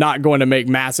and not going to make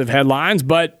massive headlines,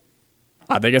 but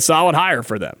I think a solid hire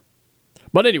for them.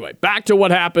 But anyway, back to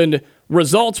what happened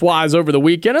results-wise over the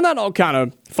weekend, and that all kind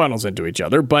of funnels into each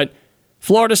other. But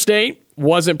Florida State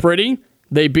wasn't pretty.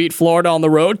 They beat Florida on the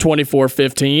road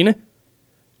 24-15.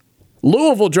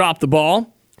 Louisville dropped the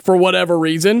ball for whatever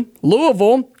reason.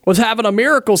 Louisville was having a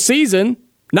miracle season.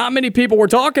 Not many people were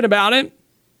talking about it.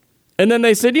 And then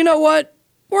they said, you know what?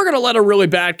 We're going to let a really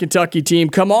bad Kentucky team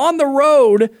come on the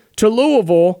road to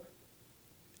Louisville,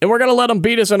 and we're going to let them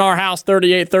beat us in our house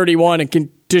 38-31 and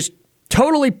can just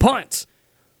totally punt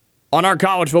on our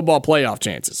college football playoff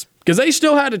chances. Because they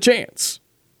still had a chance.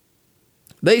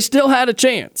 They still had a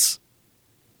chance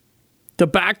to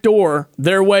backdoor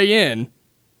their way in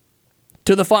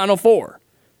to the Final Four.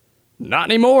 Not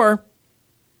anymore.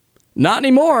 Not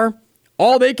anymore.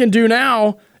 All they can do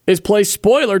now is play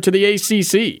spoiler to the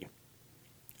ACC.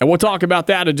 And we'll talk about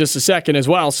that in just a second as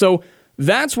well. So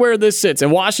that's where this sits.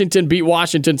 And Washington beat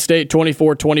Washington State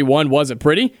 24-21. Wasn't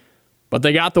pretty, but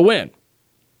they got the win.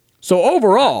 So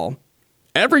overall,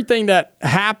 everything that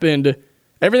happened,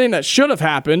 everything that should have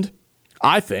happened,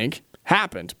 I think,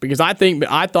 happened. Because I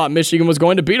thought Michigan was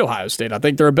going to beat Ohio State. I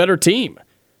think they're a better team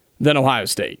than Ohio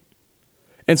State.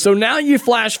 And so now you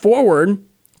flash forward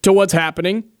to what's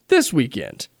happening this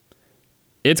weekend.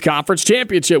 It's conference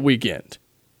championship weekend.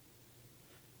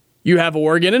 You have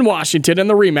Oregon and Washington in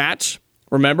the rematch.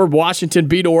 Remember, Washington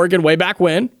beat Oregon way back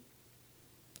when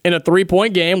in a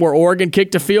 3-point game where Oregon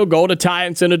kicked a field goal to tie it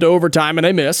and send it to overtime, and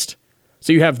they missed.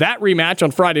 So you have that rematch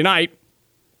on Friday night.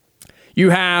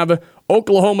 You have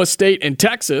Oklahoma State and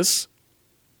Texas,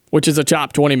 which is a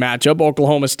top 20 matchup.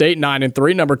 Oklahoma State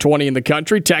 9-3, number 20 in the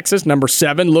country. Texas, number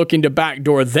 7, looking to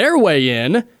backdoor their way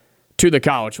in to the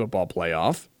college football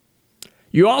playoff.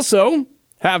 You also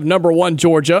have number 1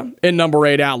 Georgia and number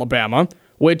 8 Alabama,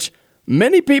 which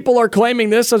many people are claiming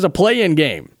this as a play-in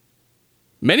game.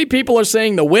 Many people are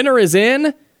saying the winner is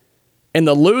in and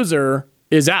the loser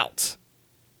is out.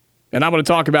 And I'm going to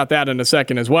talk about that in a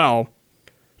second as well.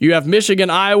 You have Michigan,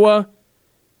 Iowa.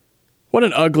 What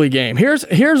an ugly game.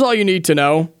 Here's all you need to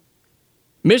know.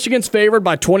 Michigan's favored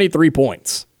by 23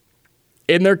 points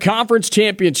in their conference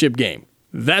championship game.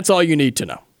 That's all you need to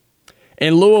know.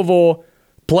 And Louisville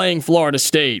playing Florida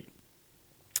State.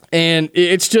 And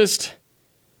it's just,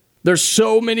 there's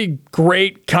so many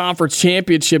great conference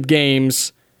championship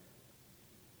games,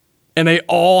 and they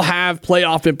all have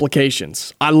playoff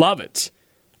implications. I love it.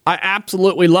 I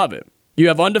absolutely love it. You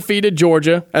have undefeated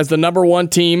Georgia as the number 1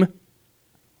 team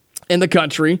in the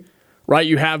country, right?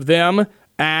 You have them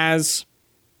as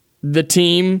the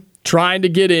team trying to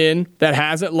get in that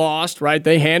hasn't lost, right?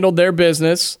 They handled their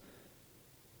business.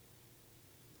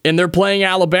 And they're playing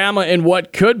Alabama in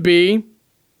what could be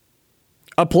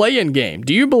a play-in game.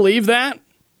 Do you believe that?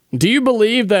 Do you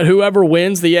believe that whoever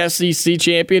wins the SEC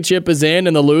championship is in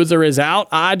and the loser is out?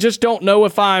 I just don't know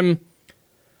if I'm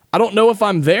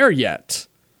there yet.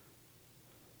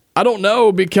 I don't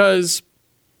know, because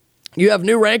you have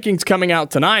new rankings coming out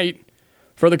tonight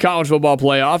for the college football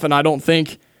playoff, and I don't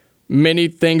think many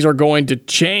things are going to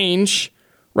change,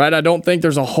 right? I don't think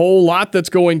there's a whole lot that's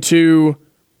going to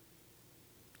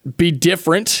be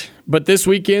different, but this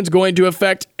weekend's going to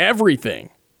affect everything.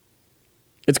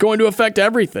 It's going to affect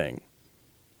everything.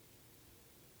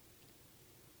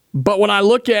 But when I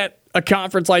look at a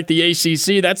conference like the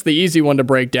ACC, that's the easy one to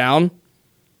break down.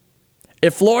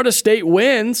 If Florida State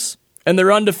wins and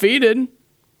they're undefeated,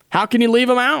 how can you leave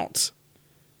them out?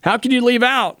 How can you leave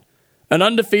out an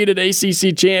undefeated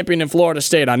ACC champion in Florida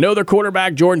State? I know their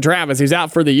quarterback, Jordan Travis, he's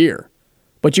out for the year,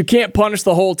 but you can't punish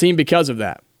the whole team because of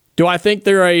that. Do I think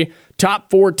they're a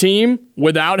top 4 team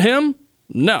without him?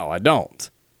 No, I don't.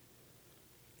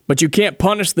 But you can't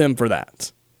punish them for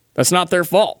that. That's not their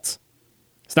fault.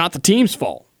 It's not the team's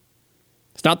fault.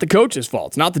 It's not the coach's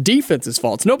fault. It's not the defense's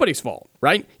fault. It's nobody's fault,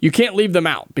 right? You can't leave them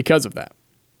out because of that.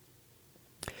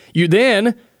 You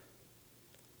then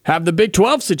have the Big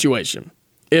 12 situation.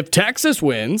 If Texas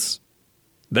wins,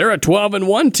 they're a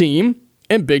 12-1 team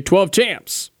and Big 12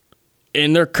 champs.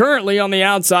 And they're currently on the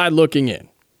outside looking in.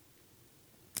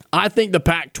 I think the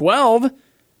Pac-12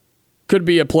 could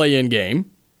be a play-in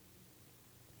game,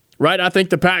 right? I think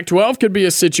the Pac-12 could be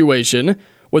a situation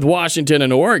with Washington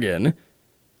and Oregon.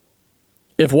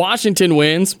 If Washington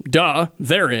wins,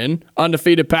 they're in.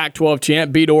 Undefeated Pac-12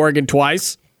 champ, beat Oregon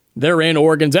twice. They're in,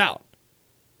 Oregon's out.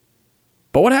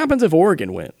 But what happens if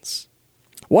Oregon wins?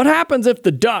 What happens if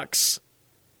the Ducks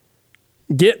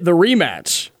get the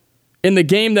rematch in the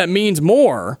game that means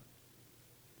more,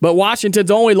 but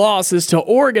Washington's only loss is to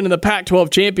Oregon in the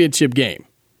Pac-12 championship game?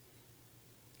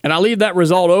 And I leave that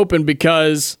result open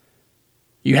because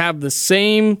you have the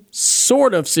same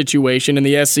sort of situation in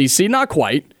the SEC, not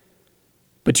quite,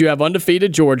 but you have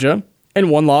undefeated Georgia and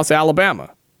 1-loss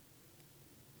Alabama.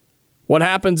 What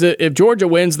happens if Georgia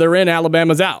wins, they're in,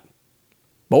 Alabama's out?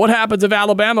 But what happens if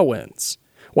Alabama wins?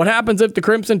 What happens if the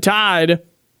Crimson Tide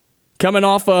coming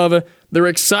off of their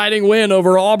exciting win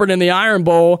over Auburn in the Iron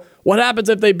Bowl. What happens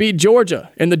if they beat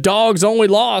Georgia and the Dogs' only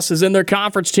loss is in their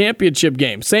conference championship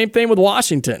game? Same thing with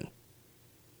Washington.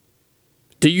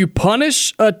 Do you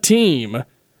punish a team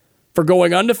for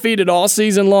going undefeated all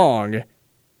season long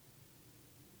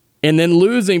and then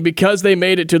losing because they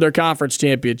made it to their conference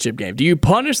championship game? Do you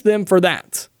punish them for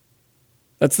that?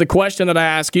 That's the question that I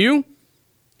ask you,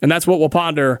 and that's what we'll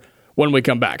ponder when we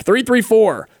come back.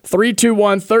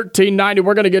 334-321-1390.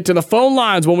 We're going to get to the phone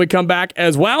lines when we come back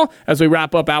as well as we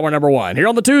wrap up hour number 1 here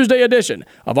on the Tuesday edition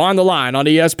of On the Line on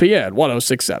ESPN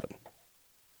 106.7.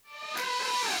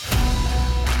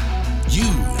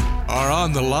 You are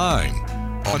on the line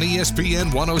on ESPN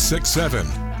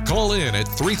 106.7. Call in at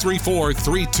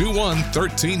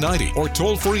 334-321-1390 or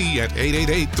toll free at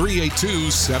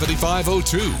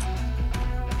 888-382-7502.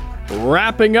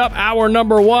 Wrapping up hour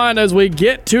number 1 as we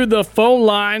get to the phone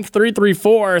lines,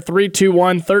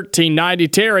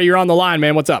 334-321-1390. Terry, you're on the line,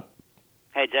 man. What's up?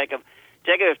 Hey, Jacob.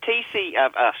 Jacob, if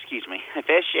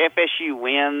FSU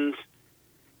wins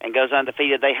and goes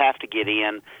undefeated, they have to get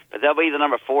in. But they'll be the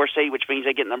number 4 seed, which means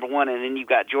they get number 1, and then you've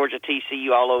got Georgia,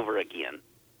 TCU all over again.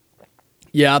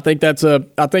 Yeah, I think that's a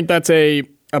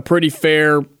pretty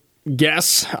fair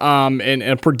guess and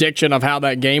a prediction of how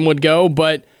that game would go.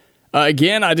 But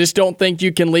again, I just don't think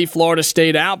you can leave Florida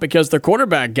State out because their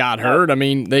quarterback got hurt. I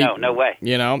mean, no way.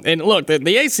 And look,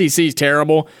 the ACC is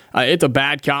terrible. It's a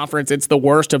bad conference. It's the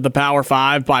worst of the Power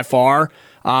Five by far.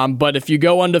 But if you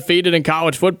go undefeated in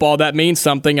college football, that means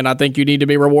something, and I think you need to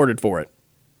be rewarded for it.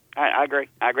 I agree.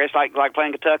 It's like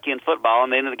playing Kentucky in football.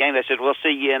 And at the end of the game, they said, "We'll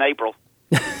see you in April."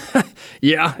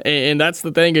 Yeah, and that's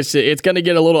the thing. It's going to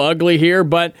get a little ugly here,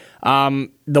 but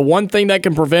the one thing that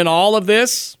can prevent all of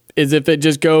this is if it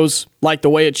just goes like the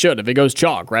way it should, if it goes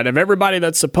chalk, right? If everybody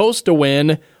that's supposed to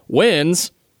win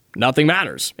wins, nothing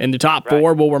matters. And the top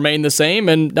 4 will remain the same,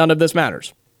 and none of this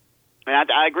matters.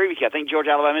 I agree with you. I think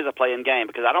Georgia-Alabama is a play-in game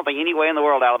because I don't think any way in the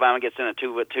world Alabama gets in a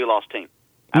two-loss team.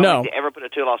 I don't think they ever put a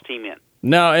 2-loss team in.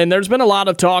 No, and there's been a lot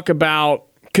of talk about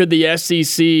could the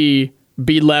SEC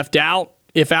be left out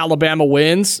if Alabama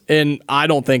wins, and I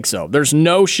don't think so. There's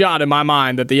no shot in my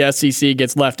mind that the SEC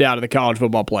gets left out of the college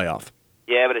football playoff.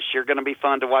 Yeah, but it's sure going to be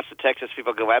fun to watch the Texas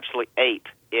people go absolutely ape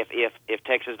if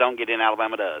Texas don't get in,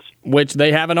 Alabama does. Which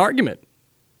they have an argument.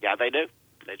 Yeah, they do.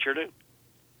 They sure do.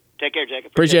 Take care,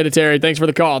 Jacob. Appreciate it, Terry. Thanks for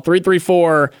the call.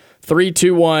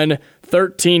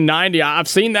 334-321-1390. I've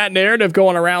seen that narrative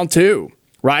going around too,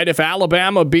 right? If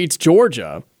Alabama beats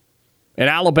Georgia, and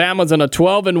Alabama's in a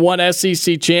 12-1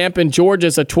 SEC champ, and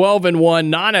Georgia's a 12-1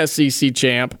 non-SEC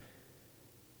champ,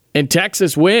 and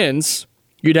Texas wins,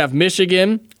 you'd have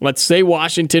Michigan, let's say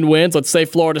Washington wins, let's say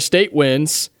Florida State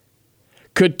wins.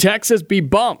 Could Texas be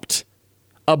bumped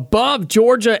above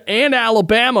Georgia and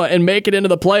Alabama and make it into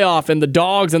the playoff, and the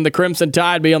Dogs and the Crimson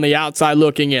Tide be on the outside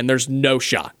looking in? There's no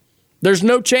shot. There's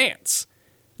no chance.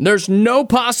 There's no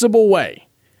possible way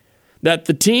that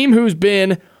the team who's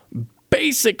been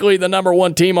basically the number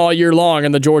 1 team all year long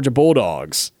in the Georgia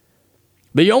Bulldogs,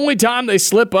 the only time they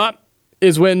slip up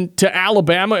is when to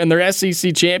Alabama in their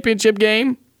SEC championship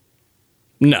game?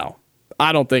 No,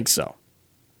 I don't think so.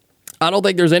 I don't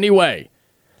think there's any way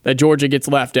that Georgia gets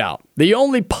left out. The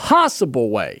only possible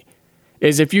way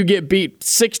is if you get beat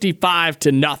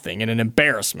 65-0 in an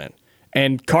embarrassment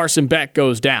and Carson Beck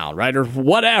goes down, right, or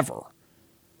whatever.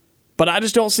 But I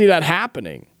just don't see that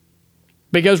happening.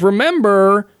 Because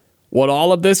remember what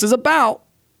all of this is about.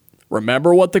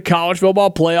 Remember what the college football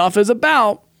playoff is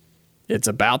about. It's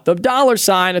about the dollar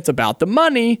sign. It's about the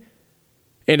money.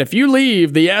 And if you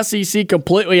leave the SEC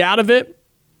completely out of it,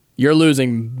 you're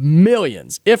losing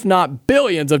millions, if not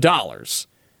billions of dollars.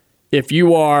 If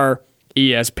you are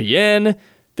ESPN,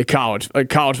 the college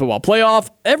football playoff,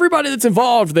 everybody that's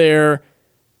involved there,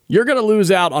 you're going to lose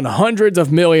out on hundreds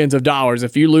of millions of dollars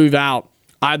if you leave out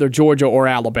either Georgia or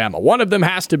Alabama. One of them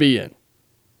has to be in.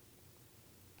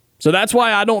 So that's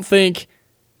why I don't think,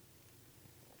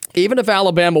 even if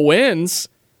Alabama wins,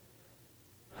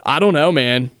 I don't know,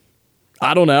 man.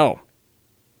 I don't know.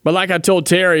 But like I told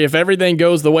Terry, if everything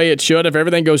goes the way it should, if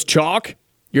everything goes chalk,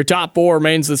 your top 4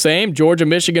 remains the same. Georgia,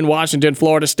 Michigan, Washington,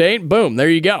 Florida State. Boom, there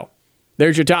you go.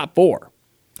 There's your top 4.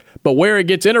 But where it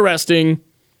gets interesting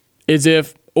is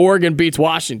if Oregon beats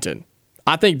Washington.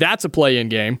 I think that's a play-in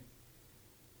game.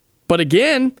 But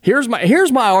again, here's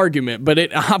my argument, but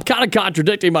I'm kind of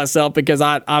contradicting myself because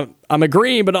I'm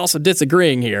agreeing but also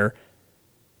disagreeing here.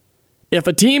 If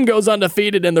a team goes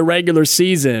undefeated in the regular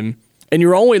season and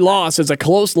your only loss is a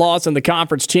close loss in the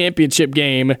conference championship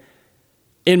game,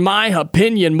 in my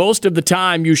opinion, most of the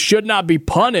time you should not be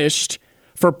punished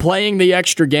for playing the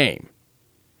extra game.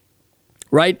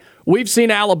 Right? We've seen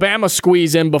Alabama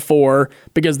squeeze in before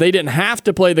because they didn't have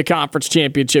to play the conference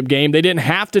championship game. They didn't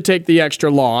have to take the extra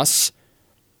loss,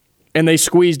 and they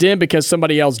squeezed in because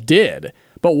somebody else did.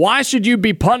 But why should you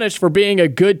be punished for being a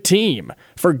good team,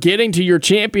 for getting to your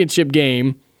championship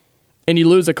game, and you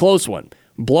lose a close one?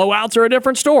 Blowouts are a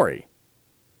different story.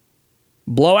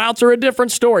 Blowouts are a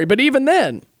different story. But even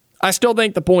then, I still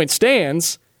think the point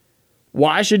stands.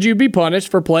 Why should you be punished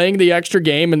for playing the extra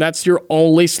game and that's your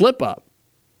only slip-up?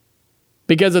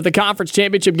 Because if the conference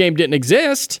championship game didn't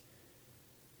exist,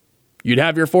 you'd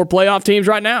have your 4 playoff teams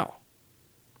right now.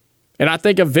 And I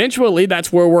think eventually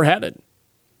that's where we're headed.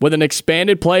 With an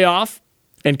expanded playoff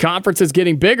and conferences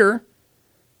getting bigger,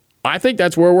 I think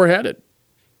that's where we're headed.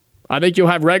 I think you'll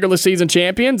have regular season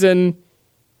champions and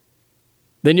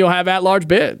then you'll have at-large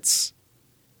bids.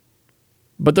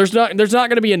 But there's not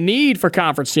going to be a need for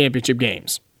conference championship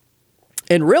games.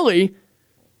 And really,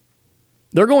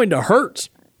 they're going to hurt.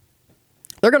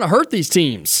 They're going to hurt these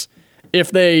teams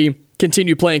if they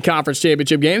continue playing conference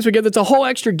championship games because it's a whole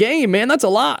extra game, man. That's a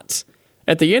lot.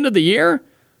 At the end of the year,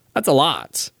 that's a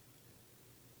lot.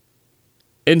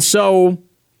 And so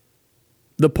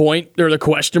the point or the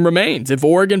question remains, if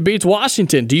Oregon beats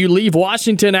Washington, do you leave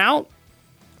Washington out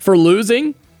for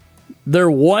losing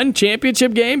their one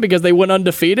championship game because they went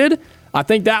undefeated? I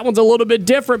think that one's a little bit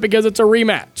different because it's a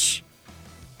rematch.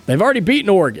 They've already beaten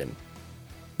Oregon.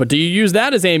 But do you use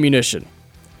that as ammunition?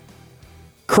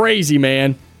 Crazy,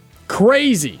 man.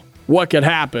 Crazy what could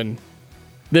happen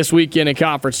this weekend in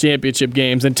conference championship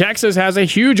games. And Texas has a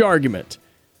huge argument.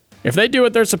 If they do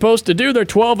what they're supposed to do, they're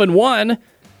 12-1,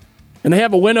 and they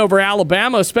have a win over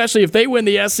Alabama, especially if they win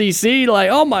the SEC.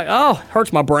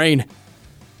 Hurts my brain.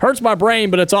 Hurts my brain,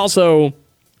 but it's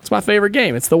my favorite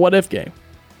game. It's the what-if game.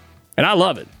 And I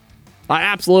love it. I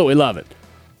absolutely love it.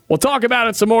 We'll talk about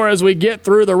it some more as we get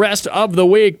through the rest of the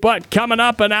week. But coming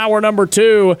up in hour number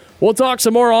 2, we'll talk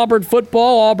some more Auburn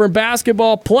football, Auburn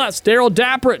basketball, plus Darrell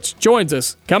Dapprich joins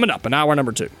us coming up in hour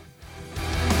number 2.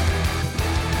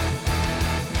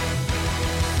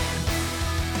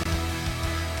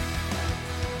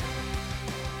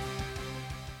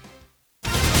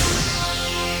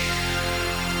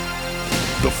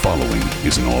 The following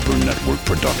is an Auburn Network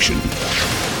production.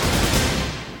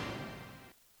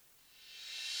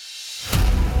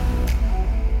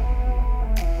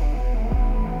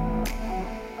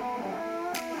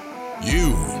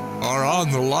 You are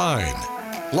on the line.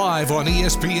 Live on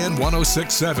ESPN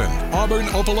 106.7, Auburn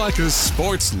Opelika's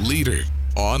sports leader.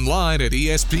 Online at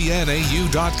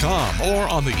ESPNAU.com or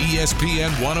on the ESPN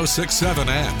 106.7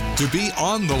 app. To be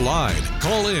on the line,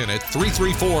 call in at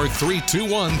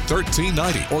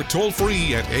 334-321-1390 or toll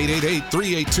free at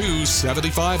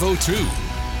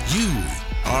 888-382-7502. You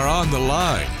are on the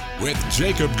line with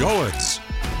Jacob Goins.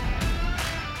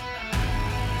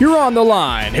 You're on the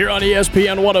line here on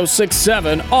ESPN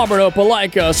 106.7, Auburn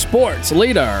Opelika sports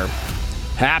leader.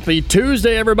 Happy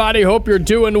Tuesday, everybody. Hope you're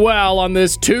doing well on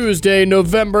this Tuesday,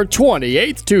 November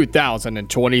 28th,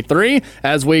 2023,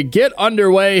 as we get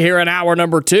underway here in hour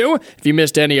number 2. If you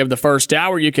missed any of the first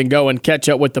hour, you can go and catch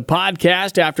up with the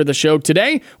podcast after the show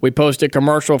today. We post it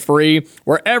commercial-free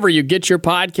wherever you get your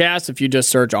podcasts if you just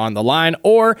search On the Line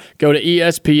or go to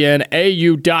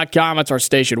ESPNAU.com. It's our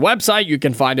station website. You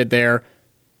can find it there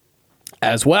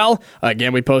as well.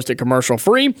 Again, we post it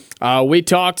commercial-free. We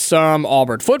talked some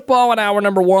Auburn football in hour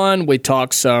number 1. We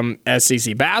talked some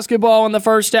SEC basketball in the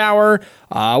first hour.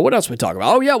 What else we talked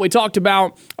about? Oh, yeah, we talked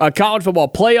about college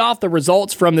football playoff, the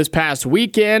results from this past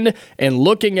weekend, and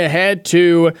looking ahead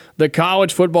to the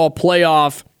college football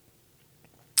playoff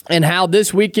and how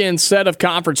this weekend's set of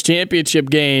conference championship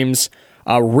games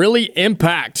really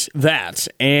impact that,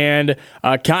 and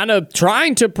kind of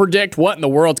trying to predict what in the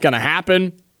world's going to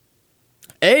happen.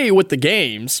 A, with the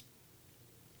games,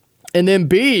 and then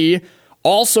B,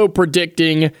 also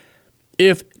predicting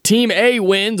if Team A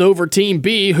wins over Team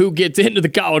B, who gets into the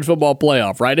college football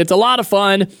playoff, right? It's a lot of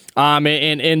fun,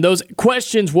 and those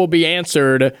questions will be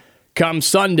answered come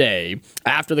Sunday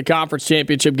after the conference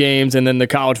championship games and then the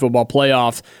college football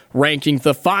playoff rankings.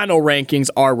 The final rankings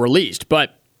are released.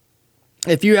 But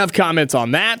if you have comments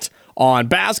on that, on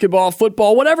basketball,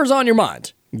 football, whatever's on your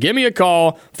mind, give me a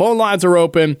call. Phone lines are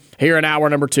open here in hour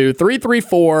number 2,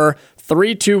 334-321-1390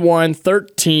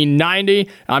 321-1390.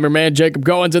 I'm your man, Jacob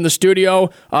Goins, in the studio.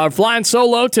 Flying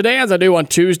solo today, as I do on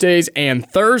Tuesdays and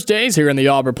Thursdays here in the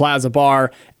Auburn Plaza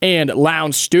Bar and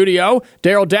Lounge studio.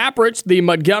 Darrell Dapprich, the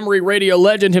Montgomery radio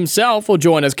legend himself, will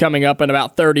join us coming up in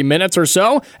about 30 minutes or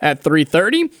so at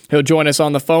 3:30. He'll join us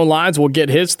on the phone lines. We'll get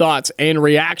his thoughts and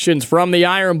reactions from the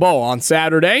Iron Bowl on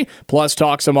Saturday, plus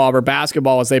talk some Auburn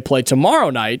basketball as they play tomorrow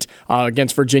night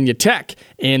against Virginia Tech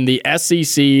in the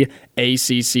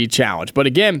SEC-ACC Challenge. But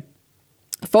again,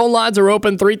 phone lines are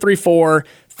open,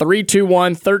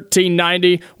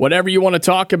 334-321-1390. Whatever you want to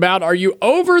talk about. Are you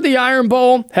over the Iron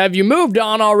Bowl? Have you moved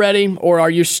on already? Or are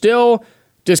you still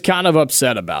just kind of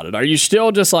upset about it? Are you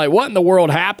still just like, what in the world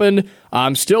happened?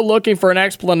 I'm still looking for an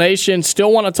explanation.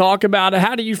 Still want to talk about it.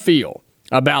 How do you feel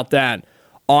about that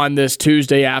on this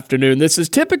Tuesday afternoon? This is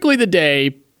typically the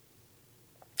day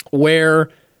where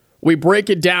we break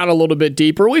it down a little bit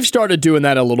deeper. We've started doing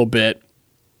that a little bit.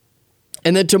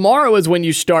 And then tomorrow is when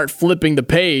you start flipping the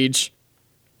page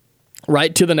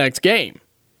right to the next game.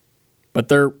 But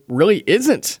there really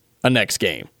isn't a next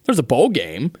game. There's a bowl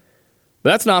game, but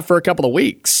that's not for a couple of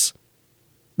weeks.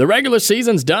 The regular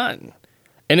season's done.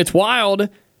 And it's wild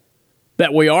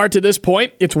that we are to this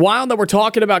point. It's wild that we're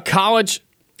talking about college,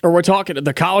 or we're talking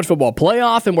the college football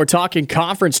playoff, and we're talking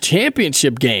conference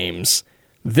championship games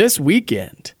this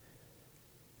weekend.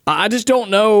 I just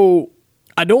don't know.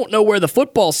 I don't know where the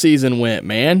football season went,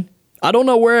 man. I don't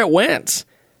know where it went.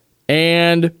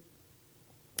 And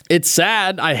it's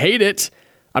sad. I hate it.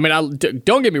 I mean,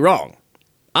 don't get me wrong.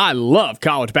 I love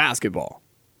college basketball.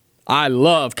 I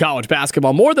love college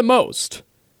basketball more than most.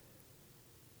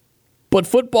 But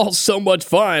football's so much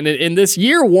fun. And this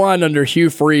year one under Hugh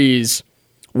Freeze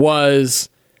was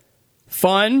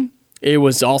fun. It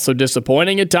was also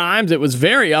disappointing at times. It was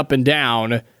very up and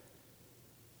down.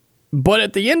 But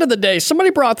at the end of the day,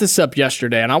 somebody brought this up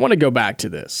yesterday, and I want to go back to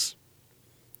this.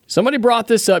 Somebody brought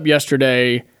this up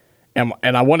yesterday, and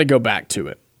I want to go back to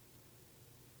it.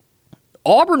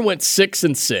 Auburn went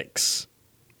 6-6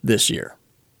 this year.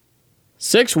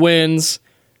 6 wins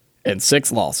and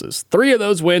 6 losses. 3 of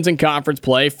those wins in conference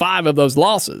play, 5 of those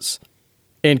losses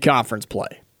in conference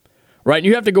play. Right? And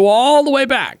you have to go all the way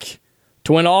back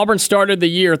to when Auburn started the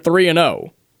year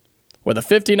 3-0 with a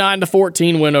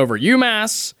 59-14 win over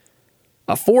UMass,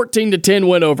 a 14-10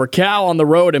 win over Cal on the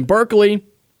road in Berkeley,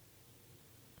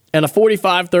 and a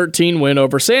 45-13 win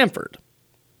over Samford.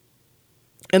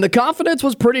 And the confidence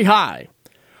was pretty high,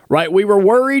 right? We were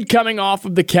worried coming off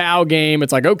of the Cal game.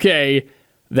 It's like, okay,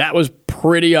 that was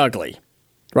pretty ugly,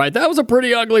 right? That was a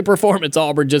pretty ugly performance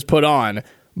Auburn just put on,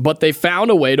 but they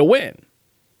found a way to win,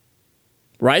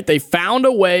 right? They found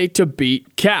a way to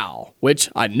beat Cal, which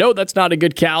I know that's not a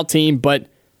good Cal team, but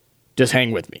just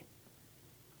hang with me.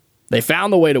 They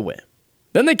found the way to win.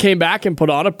 Then they came back and put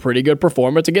on a pretty good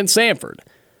performance against Samford.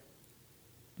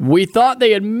 We thought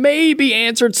they had maybe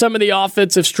answered some of the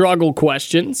offensive struggle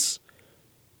questions,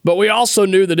 but we also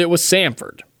knew that it was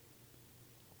Samford.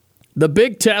 The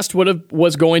big test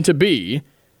was going to be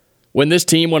when this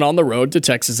team went on the road to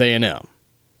Texas A&M.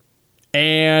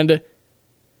 And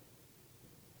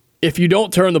if you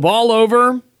don't turn the ball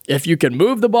over, if you can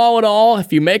move the ball at all,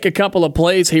 if you make a couple of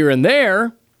plays here and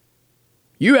there,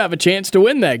 you have a chance to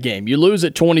win that game. You lose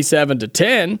at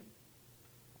 27-10,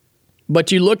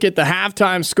 but you look at the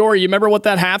halftime score. You remember what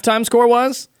that halftime score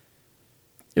was?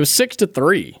 It was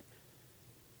 6-3.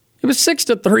 It was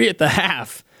 6-3 at the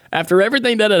half. After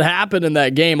everything that had happened in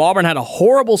that game, Auburn had a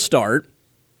horrible start,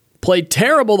 played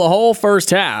terrible the whole first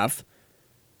half,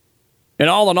 and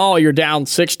all in all, you're down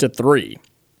 6-3.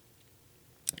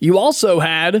 You also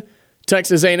had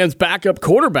Texas A&M's backup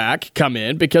quarterback come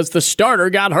in because the starter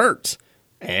got hurt.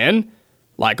 And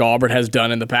like Auburn has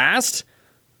done in the past,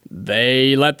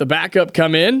 they let the backup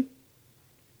come in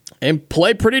and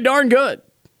play pretty darn good.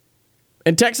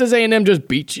 And Texas A&M just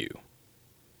beat you.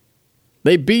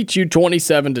 They beat you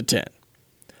 27-10.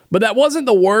 But that wasn't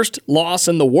the worst loss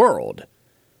in the world.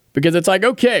 Because it's like,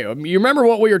 okay, you remember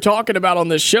what we were talking about on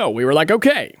this show. We were like,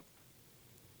 okay,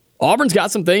 Auburn's got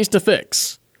some things to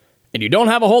fix. And you don't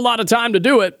have a whole lot of time to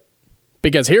do it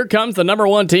because here comes the number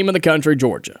 1 team in the country,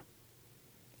 Georgia.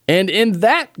 And in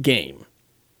that game,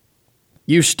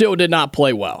 you still did not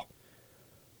play well.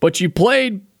 But you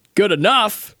played good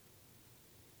enough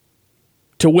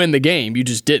to win the game. You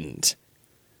just didn't.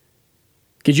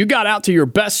 Because you got out to your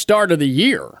best start of the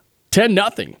year,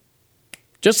 10-0.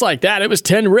 Just like that, it was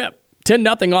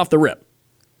 10-0 off the rip.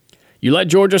 You let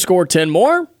Georgia score 10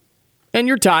 more, and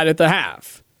you're tied at the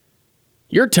half.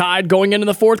 You're tied going into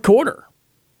the fourth quarter.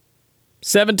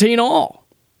 17 all.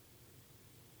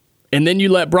 And then you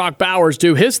let Brock Bowers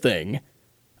do his thing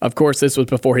Of course, this was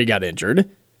before he got injured.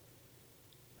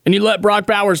 And you let Brock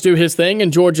Bowers do his thing,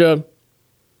 and Georgia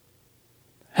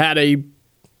had a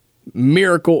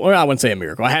miracle, or I wouldn't say a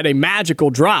miracle, I had a magical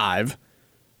drive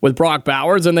with Brock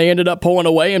Bowers, and they ended up pulling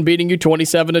away and beating you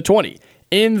 27-20.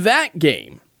 In that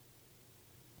game,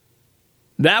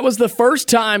 that was the first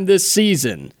time this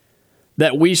season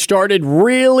that we started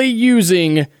really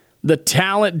using the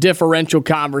talent differential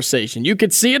conversation. You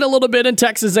could see it a little bit in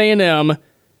Texas A&M,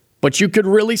 but you could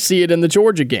really see it in the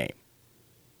Georgia game.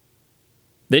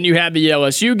 Then you had the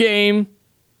LSU game.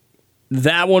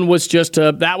 That one was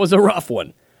that was a rough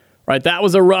one, right? That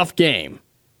was a rough game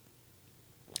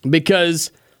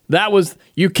because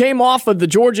you came off of the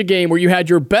Georgia game where you had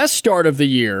your best start of the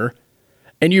year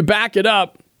and you back it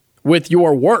up with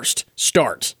your worst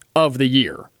start of the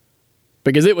year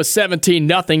because it was 17-0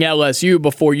 LSU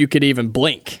before you could even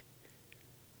blink.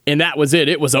 And that was it.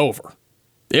 It was over.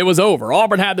 It was over.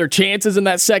 Auburn had their chances in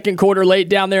that second quarter late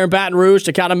down there in Baton Rouge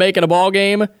to kind of make it a ball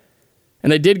game.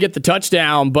 And they did get the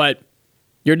touchdown, but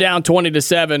you're down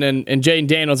 20-7, and Jaden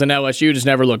Daniels and LSU just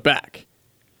never looked back.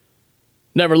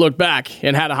 Never looked back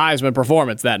and had a Heisman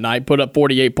performance that night, put up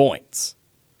 48 points.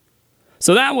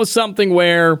 So that was something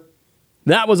where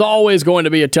that was always going to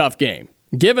be a tough game.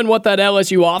 Given what that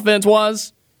LSU offense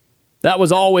was, that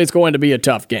was always going to be a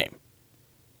tough game.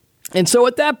 And so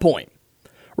at that point,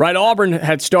 right, Auburn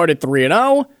had started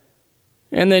 3-0,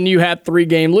 and then you had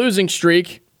 3-game losing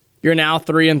streak. You're now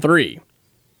 3-3.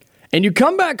 And you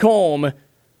come back home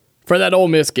for that Ole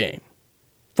Miss game.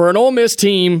 For an Ole Miss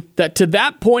team that to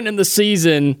that point in the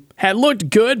season had looked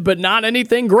good, but not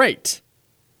anything great.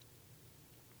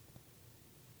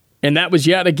 And that was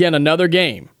yet again another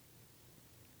game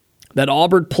that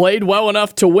Auburn played well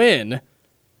enough to win,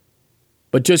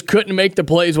 but just couldn't make the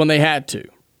plays when they had to.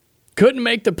 Couldn't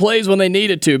make the plays when they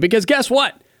needed to. Because guess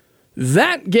what?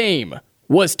 That game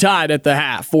was tied at the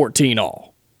half,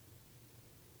 14-all.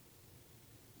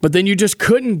 But then you just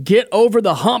couldn't get over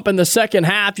the hump in the second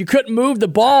half. You couldn't move the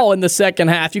ball in the second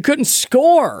half. You couldn't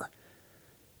score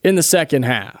in the second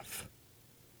half.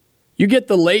 You get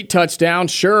the late touchdown,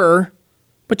 sure,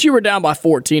 but you were down by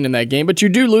 14 in that game, but you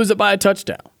do lose it by a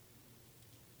touchdown.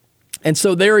 And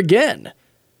so there again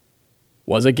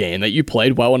was a game that you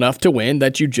played well enough to win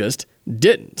that you just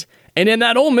didn't. And in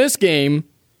that Ole Miss game,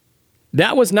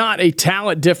 that was not a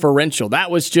talent differential.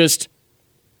 That was just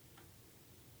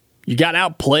you got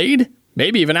outplayed,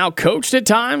 maybe even outcoached at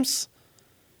times,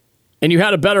 and you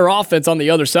had a better offense on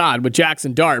the other side with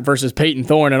Jackson Dart versus Peyton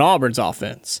Thorne and Auburn's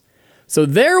offense. So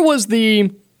there was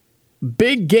the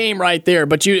big game right there.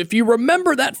 But if you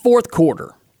remember that fourth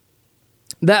quarter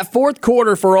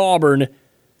for Auburn,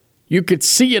 you could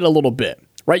see it a little bit,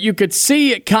 right? You could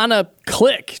see it kind of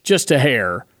click just a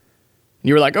hair. And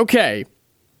you were like, okay,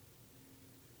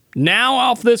 now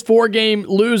off this 4-game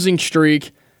losing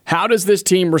streak, how does this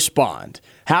team respond?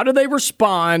 How do they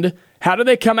respond? How do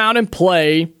they come out and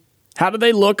play? How do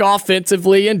they look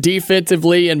offensively and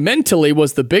defensively and mentally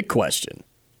was the big question,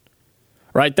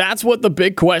 right? That's what the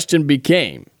big question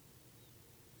became.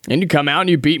 And you come out and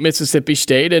you beat Mississippi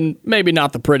State, and maybe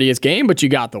not the prettiest game, but you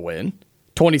got the win,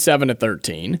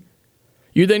 27-13.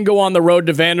 You then go on the road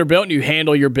to Vanderbilt and you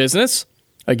handle your business.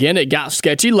 Again, it got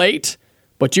sketchy late,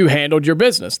 but you handled your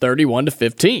business,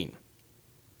 31-15.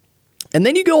 And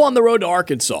then you go on the road to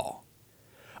Arkansas,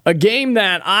 a game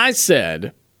that I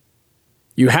said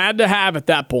you had to have at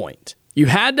that point. You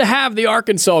had to have the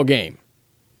Arkansas game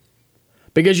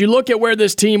because you look at where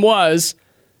this team was,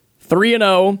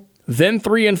 3-0, then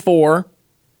 3-4,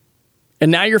 and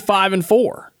now you're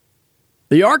 5-4.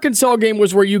 The Arkansas game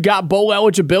was where you got bowl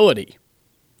eligibility.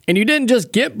 And you didn't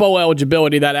just get bowl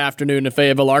eligibility that afternoon in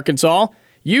Fayetteville, Arkansas.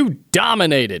 You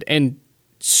dominated and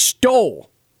stole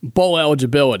bowl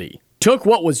eligibility. Took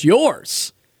what was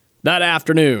yours that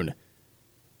afternoon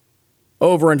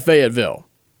over in Fayetteville.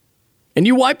 And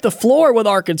you wiped the floor with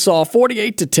Arkansas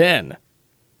 48-10.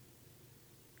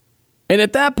 And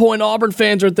at that point, Auburn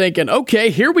fans are thinking, okay,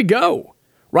 here we go.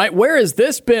 Right? Where has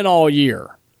this been all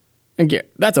year? And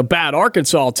that's a bad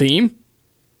Arkansas team.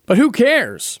 But who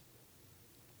cares?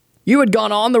 You had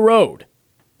gone on the road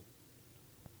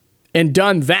and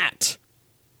done that.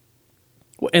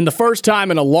 And the first time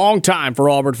in a long time for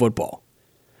Auburn football.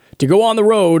 To go on the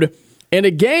road in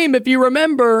a game, if you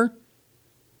remember,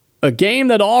 a game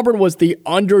that Auburn was the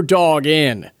underdog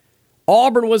in.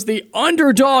 Auburn was the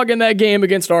underdog in that game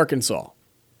against Arkansas.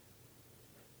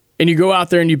 And you go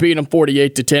out there and you beat them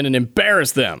 48-10 and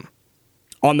embarrass them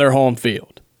on their home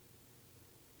field.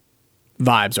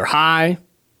 Vibes are high.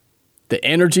 The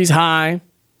energy's high.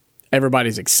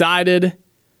 Everybody's excited.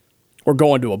 We're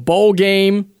going to a bowl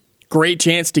game. Great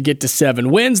chance to get to 7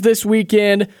 wins this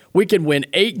weekend. We can win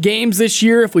 8 games this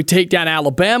year if we take down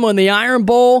Alabama in the Iron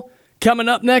Bowl coming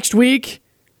up next week.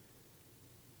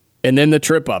 And then the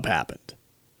trip-up happened.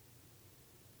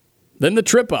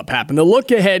 The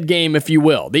look-ahead game, if you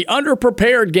will. The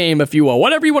underprepared game, if you will.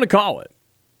 Whatever you want to call it.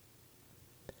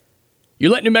 You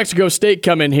let New Mexico State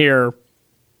come in here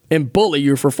and bully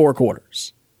you for 4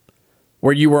 quarters.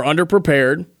 Where you were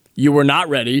underprepared, you were not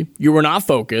ready, you were not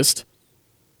focused,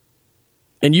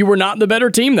 and you were not the better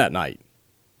team that night.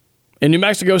 And New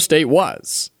Mexico State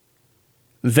was.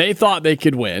 They thought they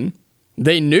could win.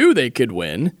 They knew they could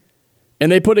win.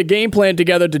 And they put a game plan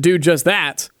together to do just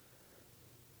that.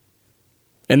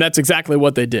 And that's exactly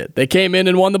what they did. They came in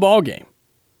and won the ball game.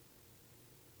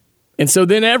 And so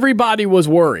then everybody was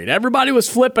worried. Everybody was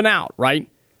flipping out, right?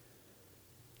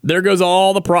 There goes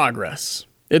all the progress.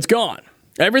 It's gone.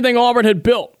 Everything Auburn had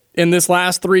built in this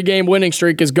last 3-game winning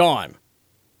streak is gone.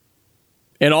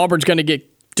 And Auburn's going to get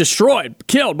destroyed,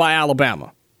 killed by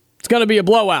Alabama. It's going to be a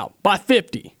blowout by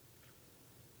 50.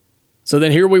 So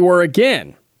then here we were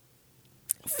again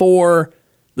for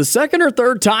the second or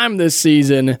third time this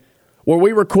season where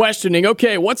we were questioning,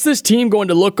 okay, what's this team going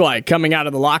to look like coming out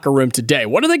of the locker room today?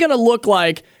 What are they going to look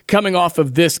like coming off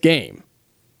of this game?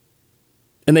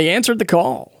 And they answered the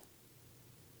call.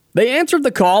 They answered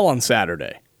the call on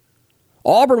Saturday.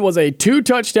 Auburn was a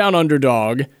 2-touchdown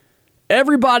underdog.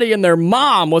 Everybody and their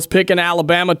mom was picking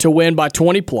Alabama to win by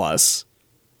 20+.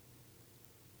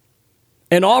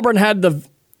 And Auburn had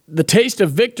the taste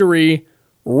of victory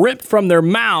ripped from their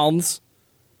mouths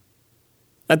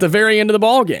at the very end of the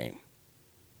ball game.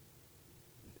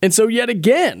 And so yet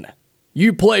again,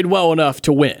 you played well enough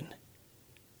to win.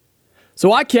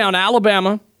 So I count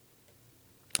Alabama,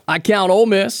 I count Ole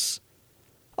Miss,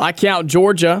 I count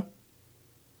Georgia.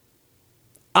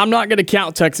 I'm not going to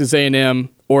count Texas A&M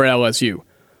or LSU.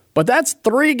 But that's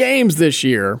 3 games this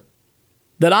year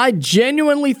that I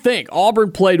genuinely think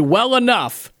Auburn played well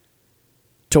enough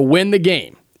to win the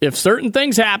game. If certain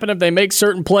things happen, if they make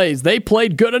certain plays, they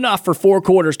played good enough for 4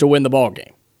 quarters to win the ball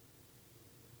game.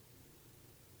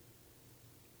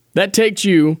 That takes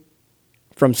you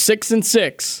from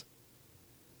 6-6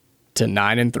 to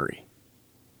 9-3.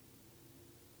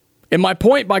 And my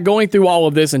point by going through all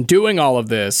of this and doing all of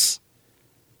this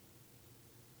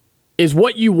is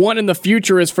what you want in the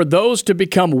future is for those to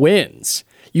become wins.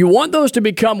 You want those to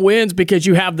become wins because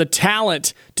you have the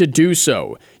talent to do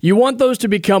so. You want those to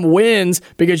become wins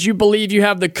because you believe you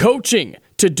have the coaching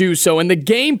to do so and the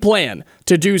game plan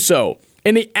to do so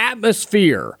and the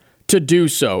atmosphere to do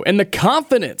so and the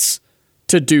confidence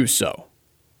to do so.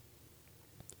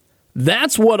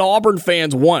 That's what Auburn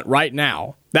fans want right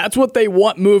now. That's what they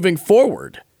want moving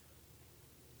forward.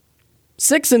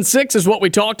 6-6 is what we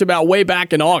talked about way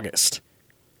back in August.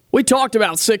 We talked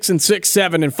about 6-6,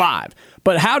 7-5.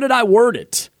 But how did I word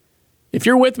it? If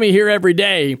you're with me here every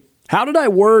day, how did I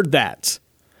word that?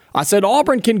 I said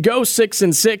Auburn can go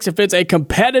 6-6 if it's a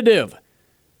competitive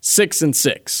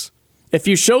 6-6. If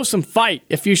you show some fight,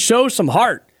 if you show some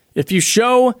heart, if you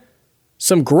show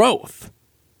some growth.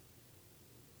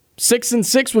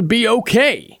 6-6 would be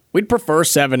okay. We'd prefer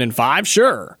 7-5,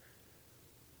 sure.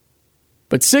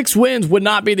 But 6 wins would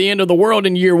not be the end of the world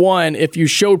in year 1 if you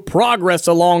showed progress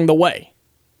along the way.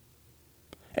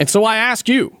 And so I ask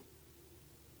you,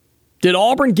 did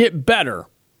Auburn get better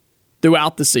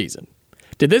throughout the season?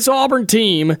 Did this Auburn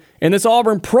team and this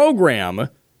Auburn program,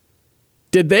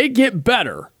 did they get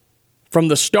better from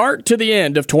the start to the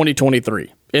end of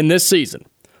 2023 in this season?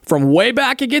 From way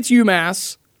back against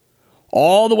UMass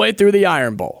all the way through the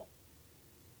Iron Bowl.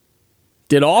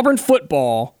 Did Auburn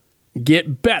football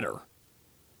get better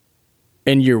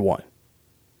in year 1?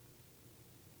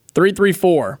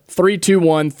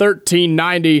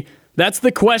 334-321-1390. That's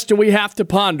the question we have to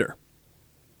ponder.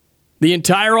 The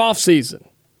entire offseason.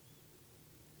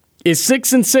 Is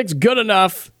 6-6 good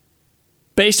enough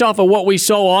based off of what we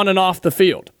saw on and off the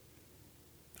field?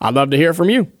 I'd love to hear from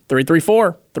you.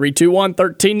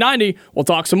 334-321-1390. We'll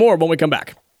talk some more when we come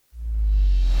back.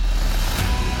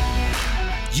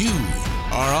 You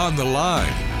are on the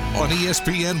line on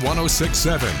ESPN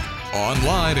 1067.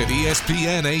 Online at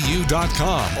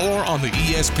ESPNAU.com or on the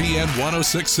ESPN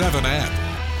 1067 app.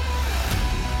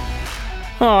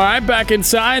 All right, back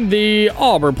inside the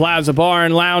Auburn Plaza Bar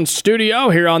and Lounge studio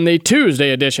here on the Tuesday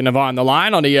edition of On the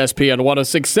Line on ESPN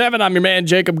 1067. I'm your man,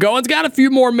 Jacob Goins. Got a few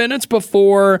more minutes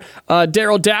before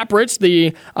Darrell Dapprich,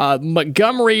 the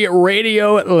Montgomery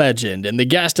radio legend and the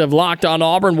guest of Locked on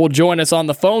Auburn, will join us on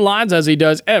the phone lines as he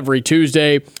does every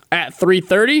Tuesday at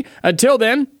 3:30. Until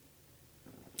then,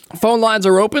 Phone lines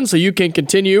are open, so you can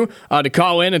continue to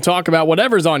call in and talk about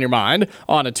whatever's on your mind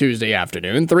on a Tuesday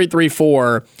afternoon.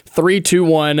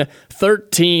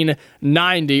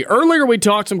 334-321-1390. Earlier, we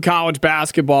talked some college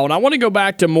basketball, and I want to go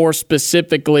back to more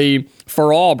specifically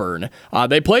for Auburn.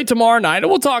 They play tomorrow night, and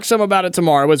we'll talk some about it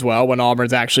tomorrow as well when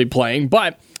Auburn's actually playing.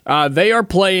 But they are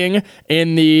playing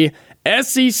in the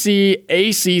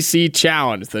SEC-ACC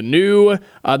Challenge, the new,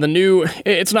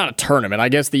 it's not a tournament, I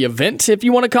guess the event, if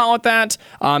you want to call it that,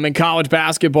 in college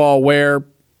basketball, where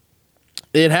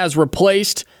it has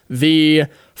replaced the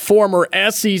former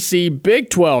SEC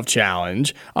Big 12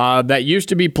 Challenge that used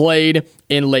to be played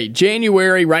in late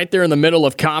January, right there in the middle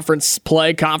of conference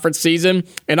season,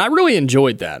 and I really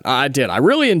enjoyed that. I did. I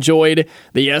really enjoyed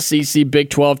the SEC Big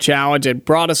 12 Challenge. It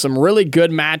brought us some really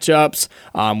good matchups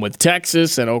with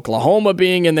Texas and Oklahoma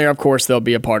being in there. Of course, they'll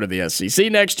be a part of the SEC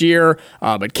next year,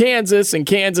 but Kansas and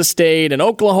Kansas State and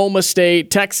Oklahoma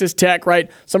State, Texas Tech,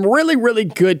 right? Some really, really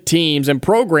good teams and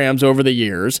programs over the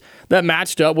years that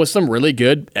matched up with some really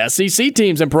good SEC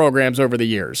teams and programs over the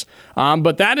years.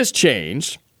 But that has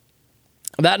changed.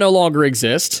 That no longer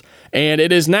exists, and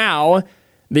it is now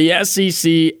the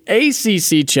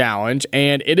SEC-ACC Challenge,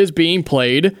 and it is being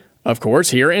played, of course,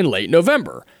 here in late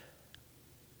November.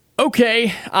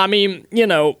 Okay, I mean,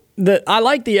 I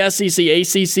like the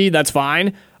SEC-ACC, that's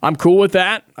fine. I'm cool with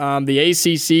that. The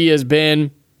ACC has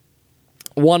been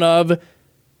one of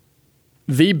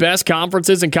the best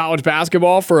conferences in college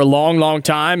basketball for a long, long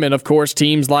time, and of course,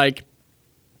 teams like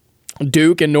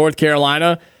Duke and North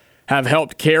Carolina have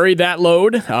helped carry that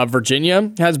load.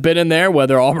 Virginia has been in there,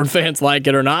 whether Auburn fans like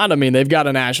it or not. I mean, they've got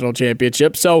a national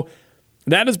championship. So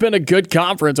that has been a good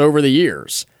conference over the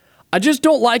years. I just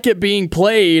don't like it being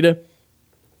played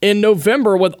in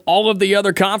November with all of the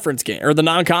other conference games or the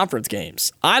non-conference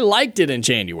games. I liked it in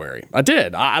January. I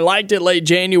did. I liked it late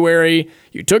January.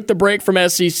 You took the break from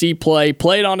SEC play,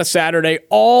 played on a Saturday.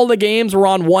 All the games were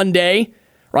on one day.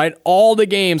 Right, all the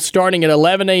games starting at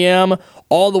 11 a.m.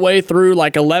 all the way through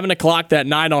like 11 o'clock that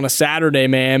night on a Saturday,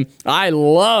 man. I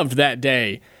loved that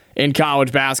day in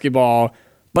college basketball,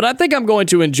 but I think I'm going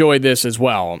to enjoy this as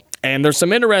well. And there's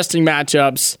some interesting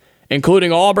matchups,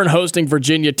 including Auburn hosting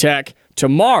Virginia Tech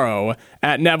tomorrow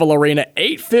at Neville Arena,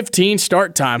 8:15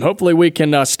 start time. Hopefully we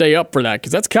can stay up for that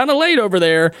because that's kind of late over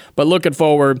there, but looking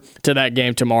forward to that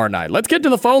game tomorrow night. Let's get to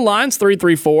the phone lines,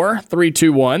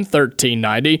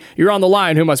 334-321-1390. You're on the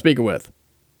line. Who am I speaking with?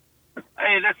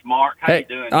 Hey, that's Mark. How you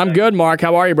doing? I'm good, Mark.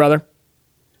 How are you, brother?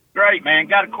 Great, man.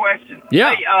 Got a question.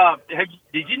 Yeah. Hey,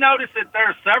 did you notice that there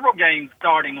are several games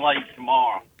starting late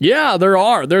tomorrow? Yeah, there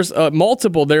are. There's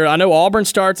multiple there. I know Auburn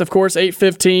starts, of course,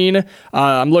 8:15.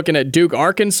 I'm looking at Duke,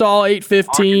 Arkansas,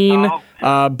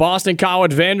 8:15. Boston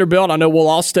College, Vanderbilt. I know we'll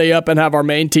all stay up and have our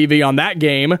main TV on that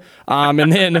game.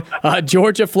 And then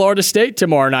Georgia, Florida State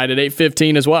tomorrow night at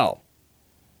 8:15 as well.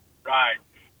 Right.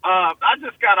 I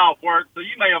just got off work, so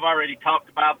you may have already talked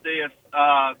about this.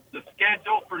 The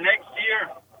schedule for next year.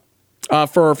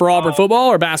 For Auburn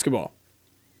football or basketball?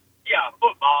 Yeah,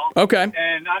 football. Okay.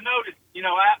 And I noticed,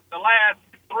 at the last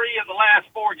 3 of the last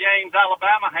 4 games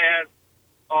Alabama has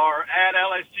are at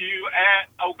LSU, at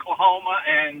Oklahoma,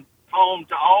 and home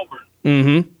to Auburn.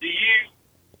 Mm-hmm. Do you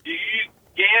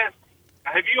guess?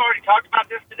 Have you already talked about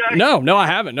this today? No, I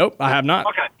haven't. Nope, I have not.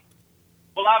 Okay.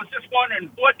 Well, I was just wondering,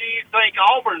 what do you think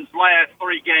Auburn's last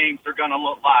 3 games are going to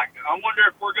look like? I wonder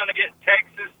if we're going to get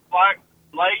Texas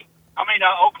late.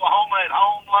 Oklahoma at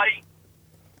home late.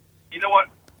 You know what?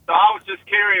 So I was just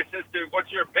curious as to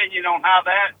what's your opinion on how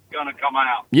that's going to come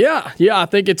out. Yeah, I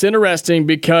think it's interesting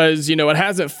because, it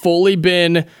hasn't fully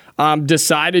been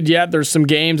decided yet. There's some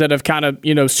games that have kind of,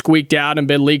 squeaked out and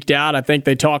been leaked out. I think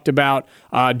they talked about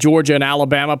Georgia and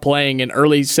Alabama playing in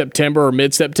early September or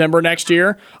mid-September next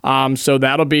year. So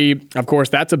that'll be, of course,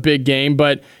 that's a big game.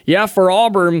 But, yeah, for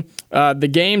Auburn, the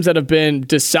games that have been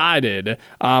decided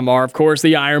are, of course,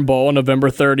 the Iron Bowl on November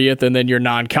 30th and then your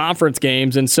non-conference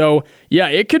games. And so, yeah,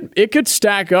 it could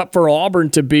stack up for Auburn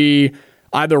to be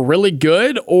either really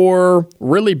good or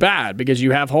really bad because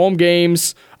you have home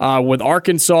games with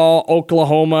Arkansas,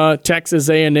 Oklahoma, Texas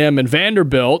A&M, and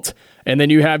Vanderbilt, and then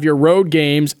you have your road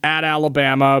games at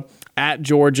Alabama, at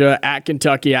Georgia, at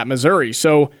Kentucky, at Missouri.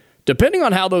 So depending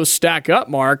on how those stack up,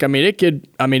 Mark,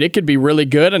 it could be really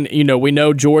good. And we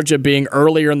know Georgia being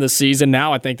earlier in the season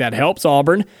now, I think that helps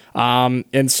Auburn.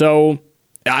 And so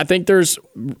I think there's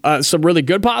some really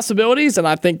good possibilities, and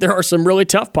I think there are some really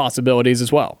tough possibilities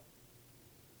as well.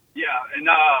 Yeah, and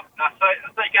I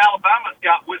think Alabama's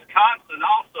got Wisconsin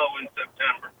also in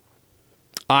September.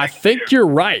 I think you're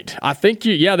right.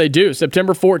 They do.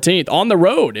 September 14th on the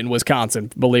road in Wisconsin,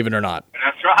 believe it or not.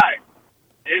 That's right.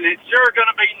 and it's sure going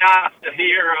to be nice to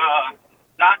hear,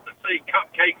 not to see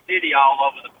Cupcake City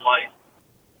all over the place,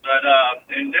 but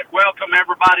and welcome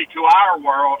everybody to our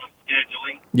world of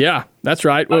scheduling. Yeah, that's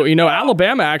right. Well,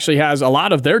 Alabama actually has a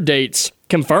lot of their dates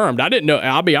confirmed. I didn't know.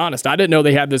 I'll be honest. I didn't know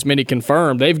they had this many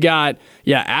confirmed. They've got,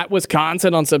 at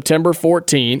Wisconsin on September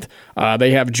 14th.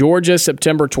 They have Georgia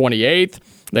September 28th.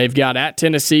 They've got at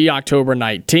Tennessee October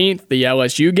 19th. The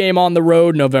LSU game on the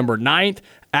road November 9th.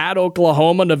 At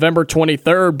Oklahoma November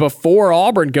 23rd before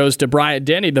Auburn goes to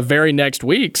Bryant-Denny the very next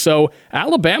week. So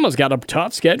Alabama's got a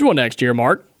tough schedule next year,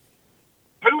 Mark.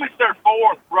 Who is their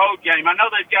fourth road game? I know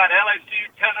they've got LSU,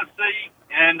 Tennessee,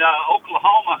 and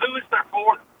Oklahoma. Who is their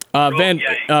fourth road game?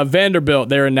 Vanderbilt.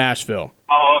 They're in Nashville.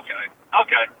 Oh, okay.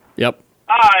 Yep.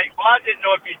 All right. Well, I didn't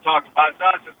know if you talked about it, so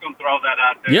I was just going to throw that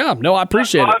out there. Yeah, no, I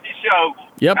appreciate it. Love your show.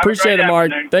 Yep, appreciate it,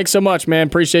 Mark. Thanks so much, man.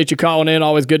 Appreciate you calling in.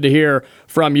 Always good to hear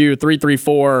from you.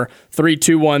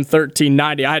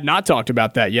 334-321-1390. I had not talked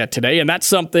about that yet today, and that's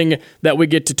something that we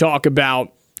get to talk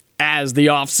about as the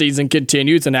offseason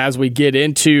continues and as we get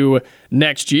into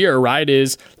next year, right,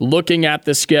 is looking at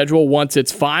the schedule once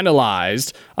it's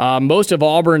finalized. Most of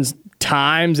Auburn's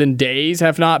times and days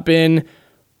have not been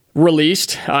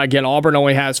released. Again, Auburn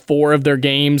only has 4 of their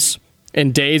games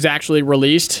and days actually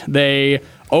released. They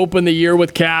open the year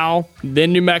with Cal,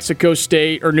 then New Mexico,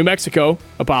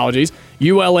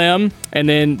 ULM, and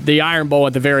then the Iron Bowl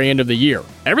at the very end of the year.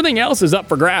 Everything else is up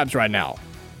for grabs right now.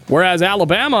 Whereas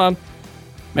Alabama,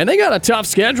 man, they got a tough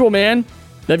schedule, man.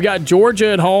 They've got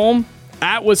Georgia at home,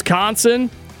 at Wisconsin,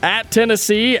 at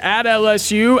Tennessee, at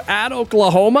LSU, at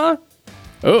Oklahoma.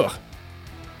 Ugh,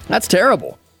 that's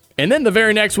terrible. And then the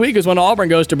very next week is when Auburn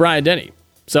goes to Bryant-Denny.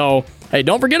 So, hey,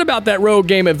 don't forget about that road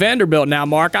game at Vanderbilt now,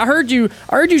 Mark. I heard you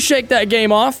shake that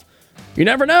game off. You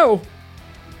never know.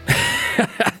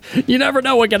 You never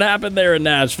know what can happen there in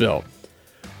Nashville.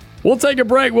 We'll take a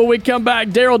break. When we come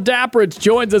back, Darrell Dapprich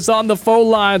joins us on the phone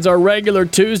lines, our regular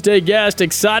Tuesday guest.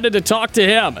 Excited to talk to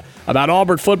him about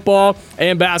Auburn football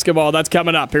and basketball. That's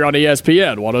coming up here on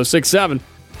ESPN 106.7.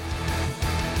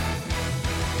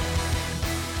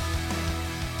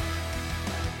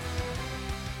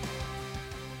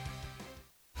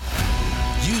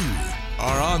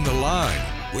 On the Line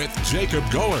with Jacob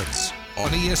Goins on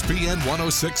ESPN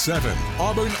 106.7,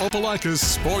 Auburn Opelika's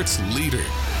sports leader.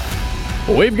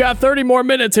 We've got 30 more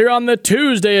minutes here on the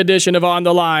Tuesday edition of On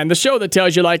the Line, the show that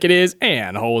tells you like it is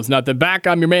and holds nothing back.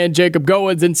 I'm your man, Jacob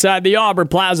Goins, inside the Auburn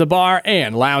Plaza Bar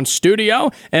and Lounge Studio,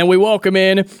 and we welcome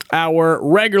in our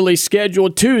regularly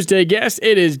scheduled Tuesday guest.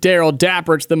 It is Darrell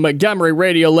Dapprich, the Montgomery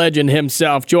radio legend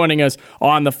himself, joining us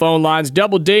on the phone lines.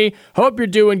 Double D, hope you're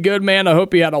doing good, man. I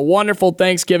hope you had a wonderful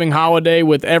Thanksgiving holiday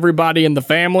with everybody in the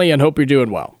family, and hope you're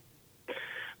doing well.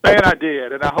 Man, I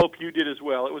did, and I hope you did as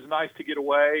well. It was nice to get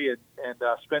away and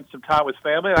spend some time with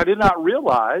family. I did not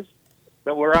realize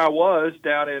that where I was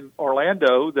down in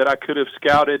Orlando that I could have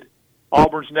scouted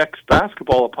Auburn's next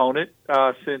basketball opponent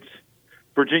since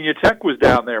Virginia Tech was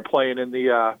down there playing in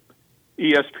the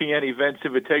ESPN Events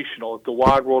Invitational at the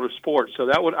Wide World of Sports. So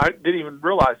I didn't even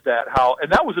realize that.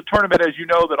 And that was a tournament, as you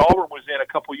know, that Auburn was in a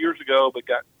couple years ago but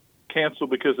got canceled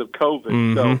because of COVID.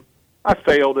 Mm-hmm. So I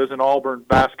failed as an Auburn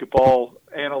basketball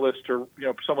analyst or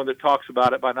someone that talks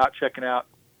about it by not checking out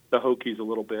the Hokies a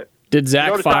little bit. Did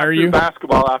Zach fire you?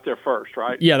 Basketball out there first,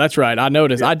 right? Yeah, that's right. I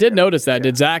noticed. Yeah, I did notice that.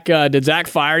 Yeah. Did Zach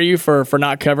fire you for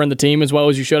not covering the team as well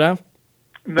as you should have?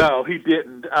 No, he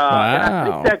didn't. Wow. And I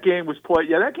think that game was played.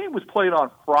 Yeah, that game was played on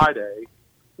Friday,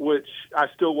 which I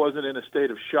still wasn't in a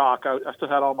state of shock. I still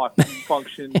had all my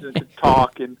functions and to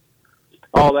talk and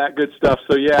all that good stuff.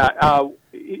 So yeah,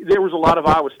 there was a lot of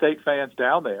Iowa State fans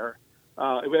down there.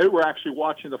 They were actually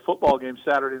watching the football game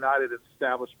Saturday night at an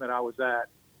establishment I was at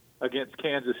against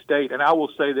Kansas State. And I will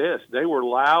say this, they were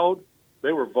loud,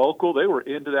 they were vocal, they were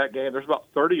into that game. There's about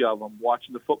 30 of them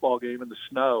watching the football game in the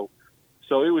snow.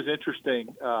 So it was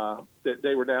interesting that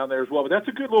they were down there as well. But that's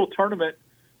a good little tournament,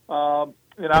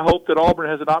 and I hope that Auburn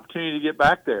has an opportunity to get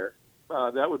back there.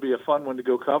 That would be a fun one to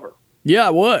go cover. Yeah,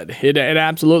 it would. It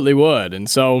absolutely would. And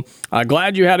so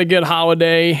glad you had a good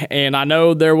holiday. And I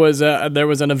know there was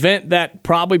an event that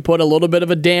probably put a little bit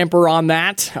of a damper on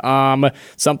that.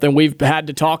 Something we've had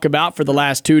to talk about for the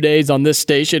last 2 days on this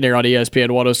station here on ESPN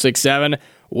 106.7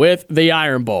 with the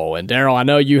Iron Bowl. And Darrell, I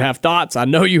know you have thoughts. I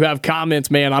know you have comments,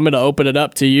 man. I'm going to open it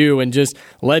up to you and just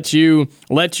let you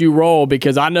roll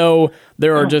because I know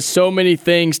there are just so many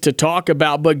things to talk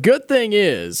about. But good thing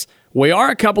is, we are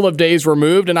a couple of days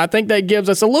removed, and I think that gives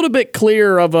us a little bit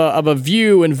clearer of a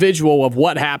view and visual of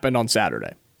what happened on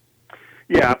Saturday.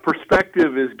 Yeah,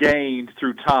 perspective is gained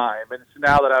through time, and it's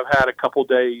now that I've had a couple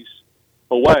days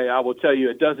away, I will tell you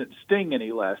it doesn't sting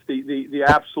any less. The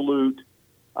absolute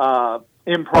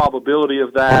improbability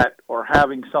of that, or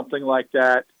having something like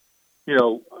that,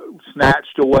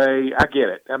 snatched away. I get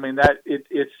it. I mean, that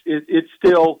it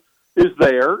still is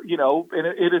there, and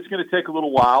it is going to take a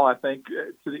little while, I think,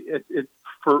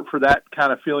 for that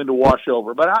kind of feeling to wash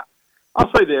over. But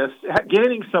I'll say this,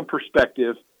 gaining some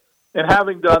perspective, and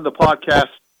having done the podcast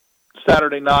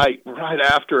Saturday night right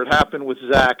after it happened with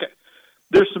Zach,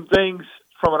 there's some things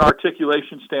from an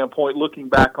articulation standpoint, looking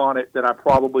back on it, that I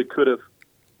probably could have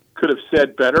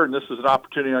said better, and this is an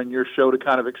opportunity on your show to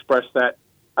kind of express that.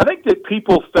 I think that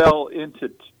people fall into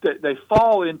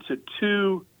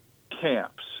two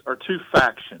camps or two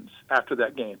factions after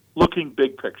that game, looking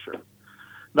big picture.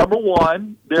 Number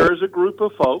one, there is a group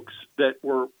of folks that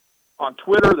were on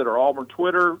Twitter, that are Auburn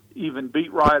Twitter, even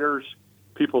beat writers,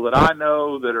 people that I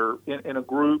know that are in a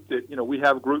group that, we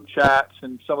have group chats,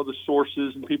 and some of the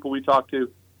sources and people we talk to,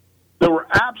 that were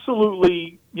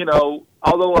absolutely,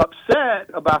 although upset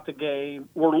about the game,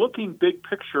 were looking big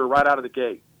picture right out of the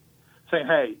gate, saying,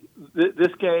 hey,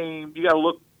 this game, you got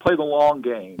to play the long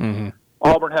game. Mm-hmm.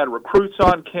 Auburn had recruits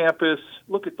on campus.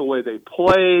 Look at the way they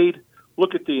played.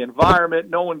 Look at the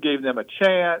environment. No one gave them a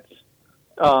chance.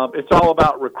 It's all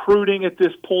about recruiting at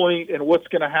this point and what's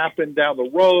going to happen down the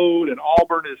road, and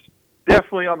Auburn is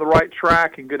definitely on the right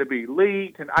track and going to be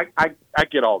elite, and I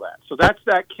get all that. So that's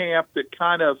that camp that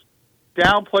kind of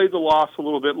downplayed the loss a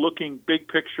little bit, looking big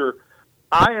picture.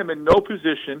 I am in no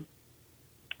position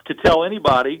to tell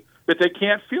anybody that they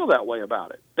can't feel that way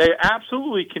about it. They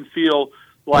absolutely can feel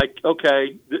like,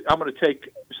 okay, I'm going to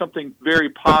take something very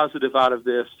positive out of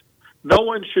this. No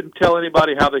one should tell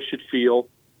anybody how they should feel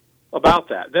about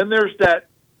that. Then there's that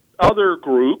other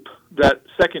group, that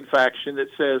second faction, that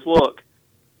says, look,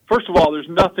 first of all, there's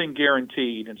nothing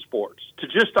guaranteed in sports. To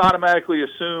just automatically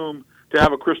assume, to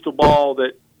have a crystal ball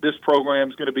that this program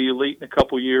is going to be elite in a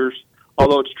couple years,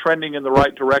 although it's trending in the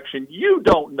right direction, you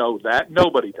don't know that.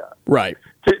 Nobody does. Right.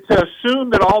 To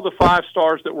assume that all the 5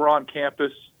 stars that were on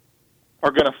campus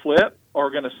are going to flip or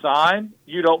going to sign,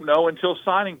 you don't know until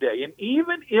signing day. And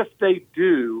even if they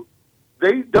do,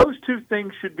 those two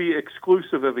things should be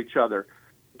exclusive of each other.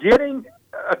 Getting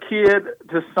a kid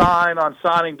to sign on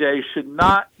signing day should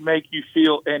not make you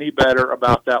feel any better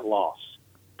about that loss,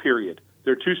 period.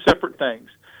 They're two separate things.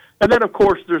 And then, of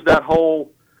course, there's that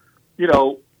whole,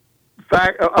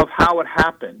 fact of how it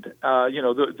happened,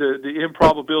 the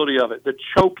improbability of it, the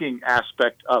choking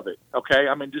aspect of it, okay?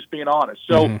 I mean, just being honest.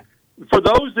 So for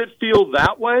those that feel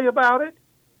that way about it,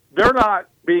 they're not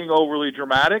being overly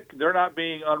dramatic. They're not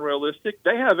being unrealistic.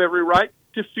 They have every right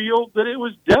to feel that it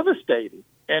was devastating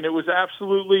and it was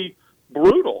absolutely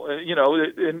brutal,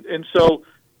 and so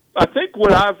I think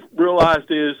what I've realized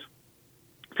is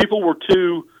people were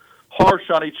too harsh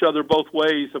on each other both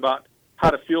ways about how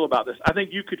to feel about this. I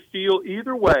think you could feel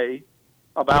either way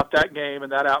about that game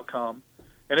and that outcome,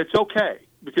 and it's okay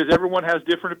because everyone has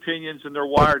different opinions and they're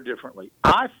wired differently.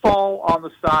 I fall on the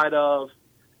side of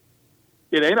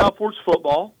it ain't upwards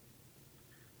football.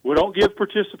 We don't give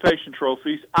participation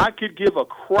trophies. I could give a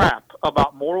crap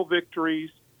about moral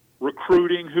victories,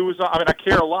 recruiting, who was on. I mean, I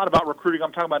care a lot about recruiting.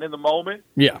 I'm talking about in the moment.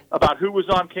 Yeah. About who was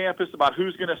on campus, about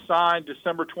who's going to sign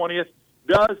December 20th.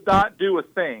 Does not do a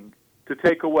thing to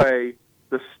take away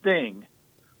the sting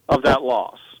of that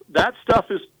loss. That stuff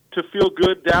is to feel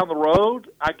good down the road.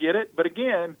 I get it. But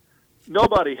again,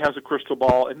 nobody has a crystal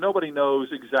ball, and nobody knows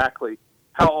exactly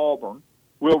how Auburn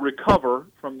will recover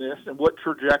from this and what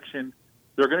trajectory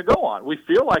they're going to go on. We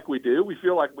feel like we do. We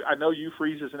feel like I know Hugh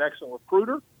Freeze is an excellent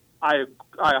recruiter. I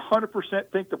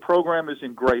 100% think the program is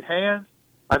in great hands.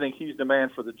 I think he's the man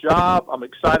for the job. I'm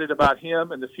excited about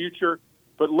him in the future.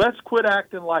 But let's quit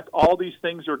acting like all these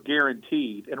things are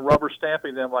guaranteed and rubber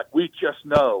stamping them like we just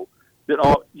know that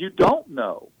all. You don't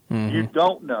know. Mm-hmm. You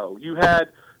don't know. You had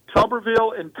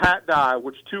Tuberville and Pat Dye,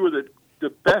 which two of the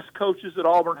best coaches that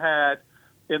Auburn had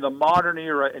in the modern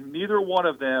era, and neither one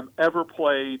of them ever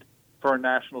played for a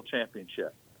national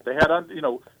championship. They had,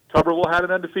 Tuberville had an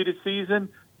undefeated season.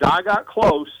 Dye got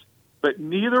close, but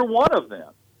neither one of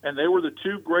them, and they were the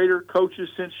two greater coaches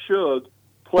since Suge,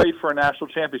 played for a national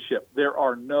championship. There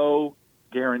are no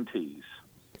guarantees.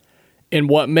 And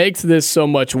what makes this so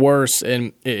much worse,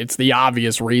 and it's the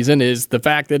obvious reason, is the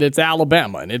fact that it's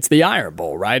Alabama and it's the Iron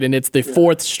Bowl, right? And it's the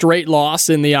fourth straight loss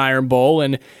in the Iron Bowl.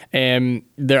 And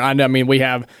there, I mean, we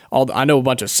have I know a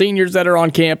bunch of seniors that are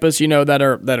on campus,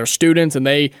 that are students, and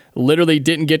they literally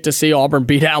didn't get to see Auburn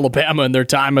beat Alabama in their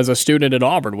time as a student at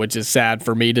Auburn, which is sad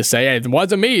for me to say. It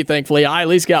wasn't me, thankfully. I at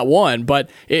least got one, but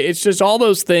it's just all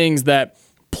those things that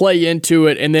play into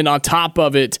it, and then on top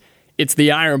of it, It's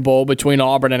the Iron Bowl between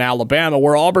Auburn and Alabama,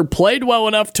 where Auburn played well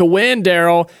enough to win,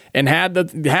 Darrell, and had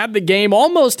the game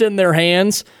almost in their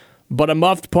hands, but a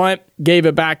muffed punt gave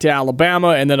it back to Alabama,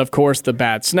 and then, of course, the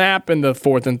bad snap and the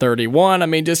 4th and 31. I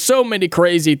mean, just so many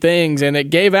crazy things, and it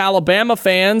gave Alabama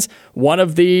fans one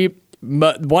of the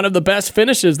best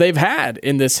finishes they've had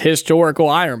in this historical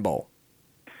Iron Bowl.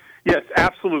 Yes,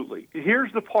 absolutely.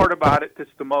 Here's the part about it that's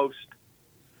the most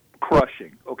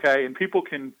crushing, okay? And people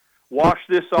can wash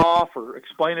this off or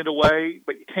explain it away,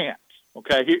 but you can't,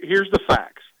 okay? Here's the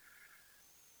facts.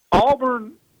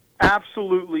 Auburn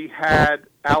absolutely had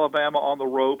Alabama on the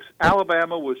ropes.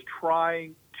 Alabama was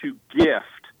trying to gift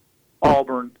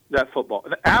Auburn that football.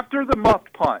 And after the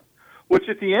muffed punt, which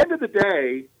at the end of the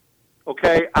day,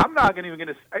 okay, I'm not even going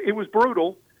to – it was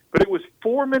brutal, but it was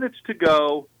 4 minutes to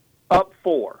go, up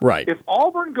 4. Right. If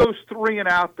Auburn goes 3 and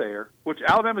out there, which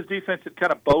Alabama's defense had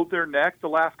kind of bowed their neck the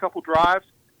last couple drives,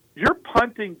 you're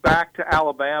punting back to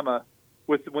Alabama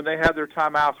when they had their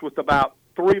timeouts with about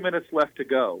 3 minutes left to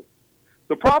go.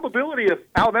 The probability of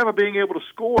Alabama being able to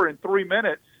score in 3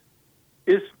 minutes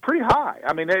is pretty high.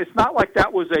 I mean, it's not like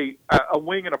that was a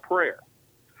wing and a prayer.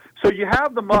 So you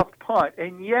have the muffed punt,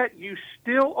 and yet you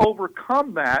still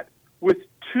overcome that with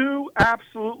 2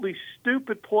 absolutely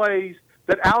stupid plays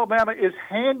that Alabama is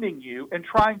handing you and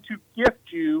trying to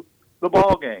gift you the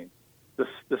ball game.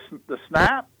 The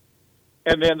snap,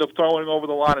 and then the throwing over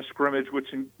the line of scrimmage, which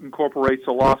incorporates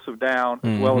a loss of down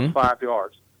as well as 5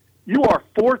 yards. You are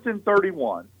 4th and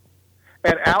 31,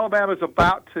 and Alabama's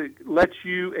about to let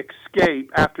you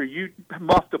escape after you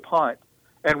muffed a punt.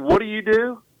 And what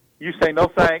do? You say,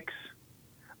 no thanks,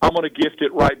 I'm going to gift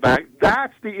it right back.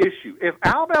 That's the issue. If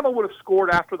Alabama would have scored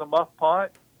after the muffed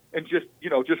punt and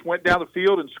just went down the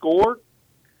field and scored,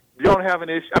 you don't have an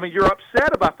issue. I mean, you're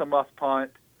upset about the muffed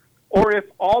punt. Or if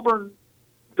Auburn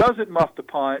doesn't muff the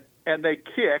punt and they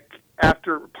kick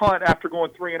after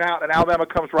going 3 and out, and Alabama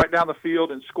comes right down the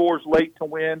field and scores late to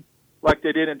win like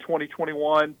they did in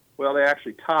 2021. Well, they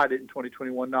actually tied it in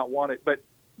 2021, not won it. But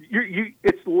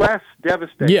it's less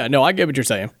devastating. Yeah, no, I get what you're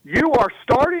saying. You are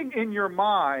starting in your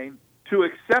mind to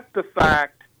accept the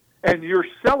fact, and you're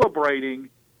celebrating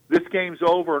this game's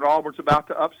over and Auburn's about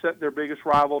to upset their biggest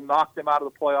rival, knock them out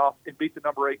of the playoffs, and beat the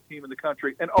number 8 team in the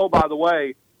country. And, oh, by the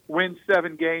way, win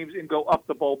 7 games and go up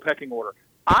the bowl pecking order.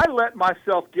 I let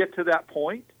myself get to that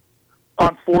point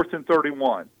on 4th and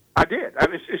 31. I did. I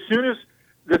mean, as soon as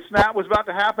the snap was about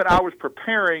to happen, I was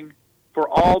preparing for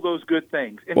all those good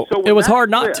things. And well, so it was hard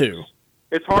not to.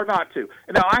 It's hard not to.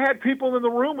 And now, I had people in the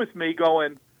room with me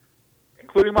going,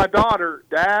 including my daughter,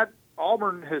 Dad,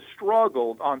 Auburn has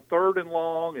struggled on 3rd and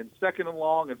long and 2nd and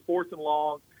long and 4th and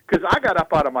long. Because I got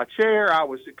up out of my chair. I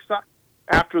was excited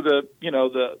after the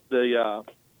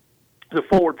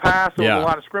forward pass over the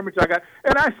line of scrimmage I got.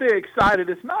 And I say excited.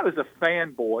 It's not as a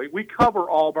fanboy. We cover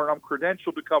Auburn. I'm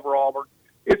credentialed to cover Auburn.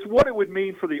 It's what it would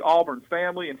mean for the Auburn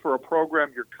family and for a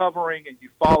program you're covering and you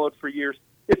followed for years.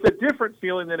 It's a different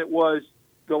feeling than it was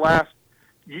the last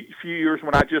few years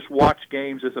when I just watched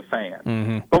games as a fan.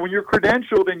 Mm-hmm. But when you're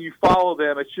credentialed and you follow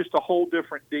them, it's just a whole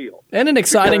different deal. And an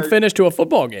exciting finish to a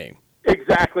football game.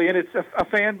 Exactly. And it's a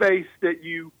fan base that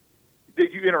you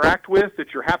interact with, that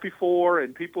you're happy for,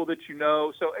 and people that you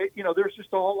know. So, there's just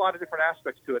a whole lot of different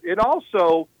aspects to it. It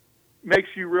also makes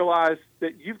you realize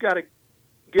that you've got to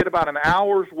get about an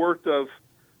hour's worth of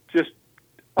just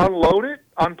unload it,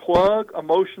 unplug,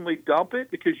 emotionally dump it,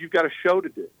 because you've got a show to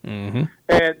do. Mm-hmm.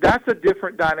 And that's a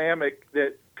different dynamic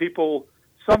that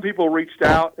some people reached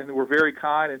out and were very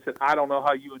kind and said, I don't know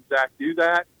how you and Zach do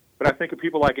that. But I think of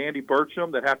people like Andy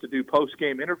Burcham that have to do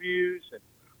post-game interviews and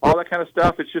all that kind of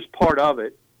stuff. It's just part of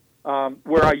it.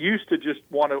 Where I used to just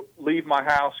want to leave my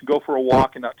house and go for a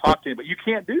walk and not talk to him, but you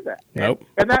can't do that. Nope.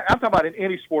 And that, I'm talking about in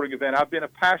any sporting event. I've been a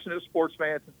passionate sports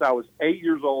fan since I was 8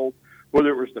 years old, whether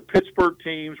it was the Pittsburgh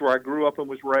teams where I grew up and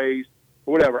was raised,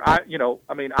 or whatever. I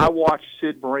watched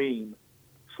Sid Bream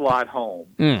slide home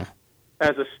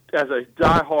as a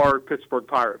diehard Pittsburgh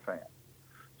Pirate fan.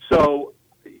 So,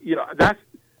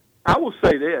 I will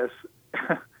say this,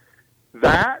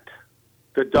 that,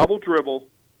 the double dribble,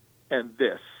 and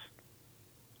this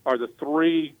are the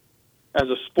 3, as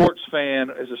a sports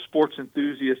fan, as a sports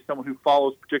enthusiast, someone who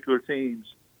follows particular teams,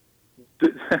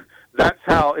 that's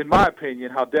how, in my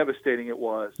opinion, how devastating it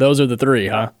was. Those are the 3,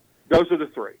 huh? Those are the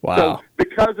 3. Wow. So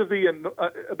because of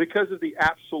the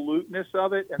absoluteness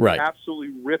of it and the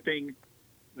absolutely ripping,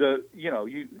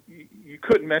 you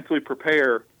couldn't mentally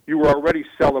prepare. You were already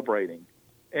celebrating,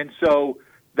 and so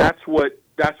that's what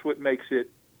makes it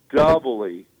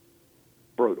doubly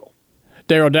brutal.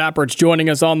 Darrell Dapprich joining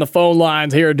us on the phone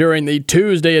lines here during the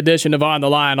Tuesday edition of On the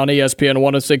Line on ESPN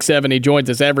 106.7. He joins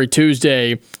us every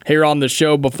Tuesday here on the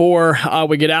show. Before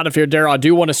we get out of here, Darrell, I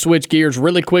do want to switch gears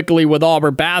really quickly with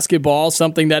Auburn basketball,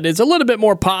 something that is a little bit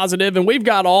more positive, and we've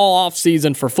got all off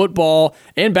season for football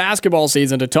and basketball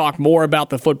season to talk more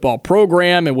about the football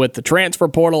program, and with the transfer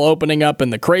portal opening up in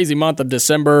the crazy month of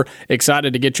December,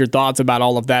 excited to get your thoughts about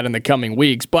all of that in the coming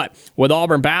weeks. But with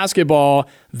Auburn basketball,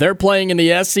 they're playing in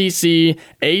the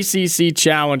SEC-ACC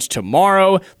Challenge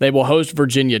tomorrow. They will host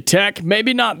Virginia Tech.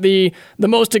 Maybe not the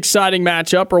most exciting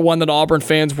matchup or one that Auburn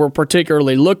fans were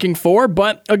particularly looking for,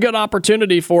 but a good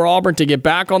opportunity for Auburn to get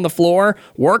back on the floor,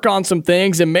 work on some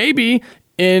things, and maybe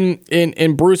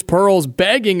in Bruce Pearl's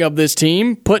begging of this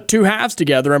team, put two halves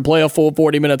together and play a full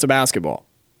 40 minutes of basketball.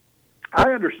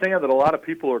 I understand that a lot of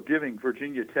people are giving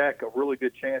Virginia Tech a really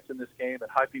good chance in this game and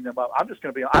hyping them up. I'm just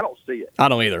going to be honest, I don't see it. I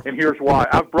don't either. And here's why.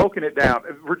 I've broken it down.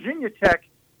 Virginia Tech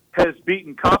has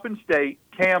beaten Coppin State,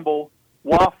 Campbell,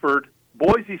 Wofford,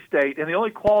 Boise State, and the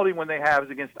only quality win they have is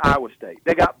against Iowa State.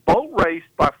 They got boat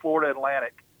raced by Florida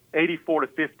Atlantic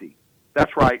 84-50.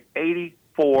 That's right, 84-50.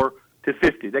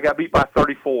 They got beat by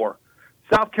 34.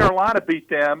 South Carolina beat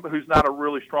them, who's not a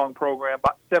really strong program,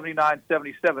 by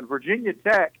 79-77. Virginia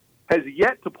Tech has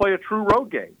yet to play a true road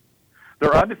game.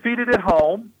 They're undefeated at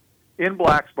home in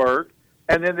Blacksburg,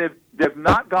 and then they've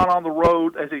not gone on the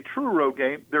road as a true road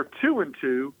game. They're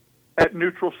 2-2 at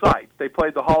neutral sites. They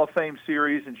played the Hall of Fame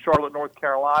series in Charlotte, North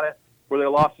Carolina, where they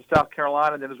lost to South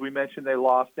Carolina, and then, as we mentioned, they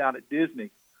lost down at Disney.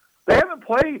 They haven't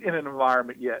played in an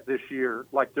environment yet this year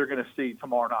like they're going to see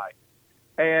tomorrow night.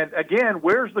 And, again,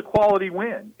 where's the quality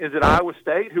win? Is it Iowa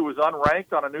State, who was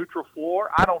unranked on a neutral floor?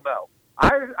 I don't know.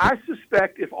 I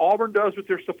suspect if Auburn does what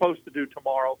they're supposed to do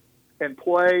tomorrow and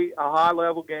play a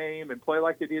high-level game and play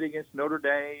like they did against Notre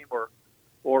Dame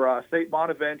or St.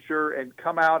 Bonaventure and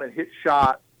come out and hit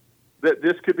shots, that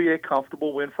this could be a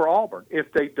comfortable win for Auburn.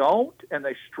 If they don't and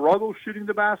they struggle shooting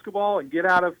the basketball and get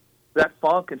out of that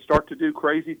funk and start to do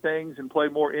crazy things and play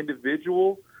more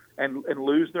individual and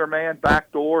lose their man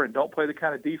backdoor and don't play the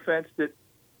kind of defense that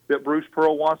Bruce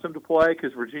Pearl wants them to play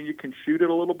because Virginia can shoot it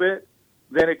a little bit,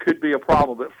 then it could be a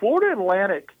problem. But Florida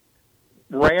Atlantic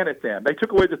ran at them. They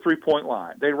took away the three-point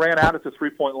line. They ran out at the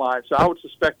three-point line. So I would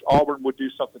suspect Auburn would do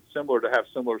something similar to have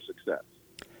similar success.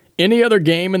 Any other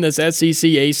game in this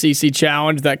SEC-ACC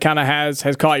Challenge that kind of has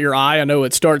caught your eye? I know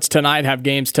it starts tonight, have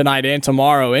games tonight and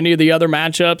tomorrow. Any of the other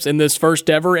matchups in this first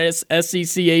ever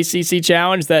SEC-ACC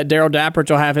Challenge that Darrell Dapprich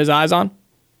will have his eyes on?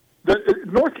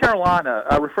 North Carolina,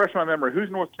 refresh my memory.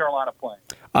 Who's North Carolina playing?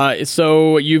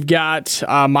 So you've got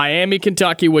Miami,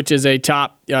 Kentucky, which is a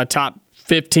top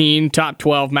 15, top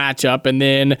 12 matchup, and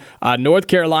then North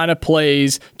Carolina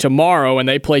plays tomorrow, and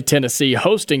they play Tennessee,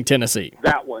 hosting Tennessee.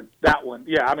 That one.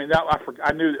 Yeah, I mean,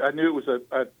 I knew it was a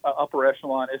upper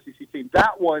echelon SEC team.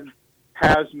 That one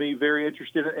has me very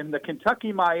interested in the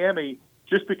Kentucky-Miami,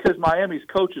 just because Miami's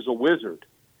coach is a wizard.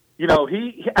 You know,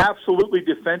 he absolutely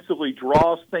defensively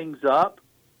draws things up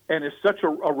and is such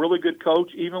a really good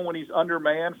coach, even when he's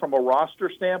undermanned from a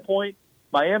roster standpoint.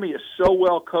 Miami is so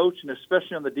well coached, and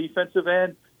especially on the defensive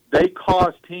end, they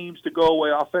cause teams to go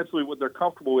away offensively what they're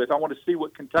comfortable with. I want to see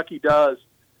what Kentucky does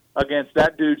against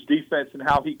that dude's defense and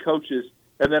how he coaches.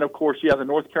 And then, of course, the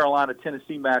North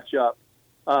Carolina-Tennessee matchup,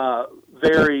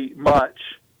 very much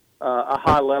a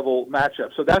high-level matchup.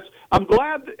 So I'm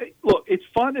glad. Look, it's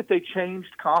fun that they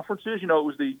changed conferences. You know, it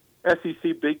was the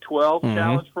SEC Big 12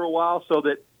 Challenge for a while, so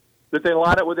that they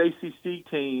line up with ACC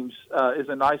teams is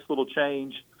a nice little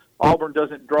change. Auburn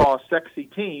doesn't draw a sexy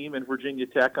team in Virginia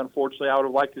Tech, unfortunately. I would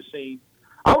have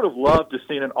loved to have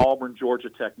seen an Auburn-Georgia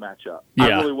Tech matchup. Yeah.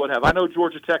 I really would have. I know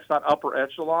Georgia Tech's not upper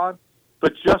echelon,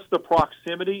 but just the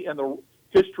proximity and the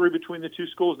history between the two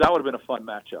schools, that would have been a fun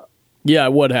matchup. Yeah,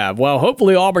 it would have. Well,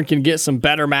 hopefully Auburn can get some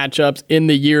better matchups in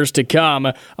the years to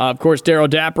come. Of course, Darrell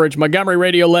Dapprich, Montgomery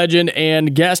radio legend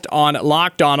and guest on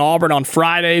Locked on Auburn on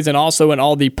Fridays and also in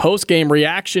all the post-game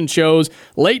reaction shows.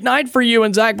 Late night for you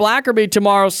and Zach Blackerby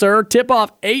tomorrow, sir.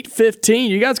 Tip-off 8:15.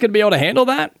 You guys going to be able to handle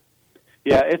that?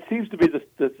 Yeah, it seems to be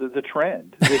the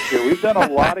trend this year. We've done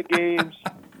a lot of games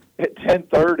at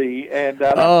 10:30, and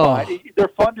that's fine. They're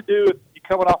fun to do if you're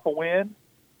coming off a win.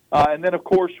 And then, of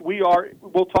course,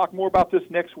 we'll talk more about this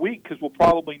next week because we'll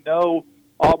probably know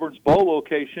Auburn's bowl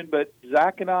location. But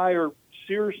Zach and I are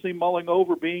seriously mulling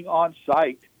over being on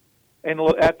site and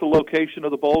at the location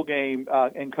of the bowl game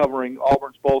and covering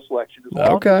Auburn's bowl selection. As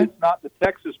long as it's not the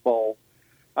Texas Bowl,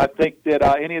 I think that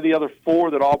any of the other four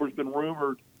that Auburn's been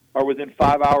rumored are within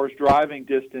 5 hours driving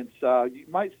distance. You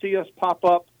might see us pop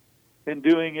up and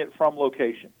doing it from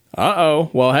location.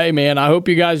 Well, hey, man, I hope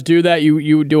you guys do that.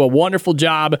 You do a wonderful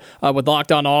job with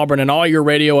Locked On Auburn and all your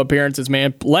radio appearances,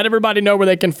 man. Let everybody know where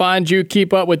they can find you,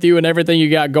 keep up with you, and everything you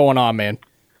got going on, man.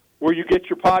 Where you get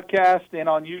your podcast and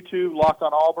on YouTube, Locked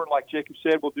On Auburn. Like Jacob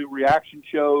said, we'll do reaction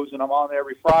shows, and I'm on there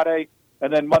every Friday.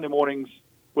 And then Monday mornings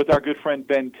with our good friend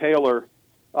Ben Taylor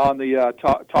on the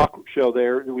talk show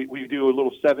there. We do a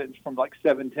little from like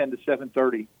 7:10 to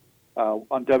 7:30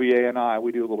 on WANI.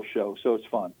 We do a little show, so it's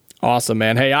fun. Awesome,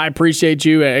 man. Hey, I appreciate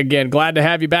you. Again, glad to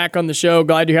have you back on the show.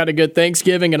 Glad you had a good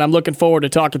Thanksgiving, and I'm looking forward to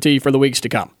talking to you for the weeks to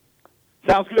come.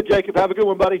 Sounds good, Jacob. Have a good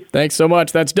one, buddy. Thanks so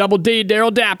much. That's Double D,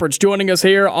 Darrell Dapprich, joining us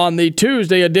here on the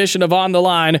Tuesday edition of On the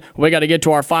Line. We got to get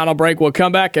to our final break. We'll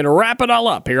come back and wrap it all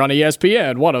up here on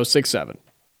ESPN 106.7.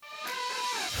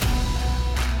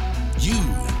 You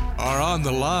are on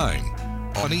the line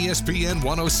on ESPN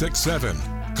 106.7.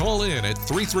 Call in at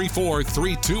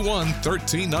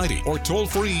 334-321-1390 or toll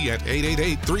free at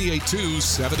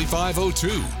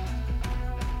 888-382-7502.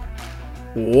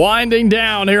 Winding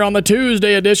down here on the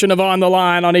Tuesday edition of On the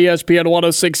Line on ESPN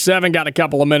 106.7. Got a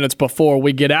couple of minutes before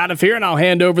we get out of here, and I'll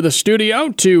hand over the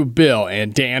studio to Bill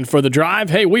and Dan for the drive.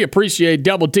 Hey, we appreciate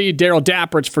Double D, Darrell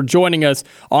Dapprich, for joining us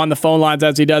on the phone lines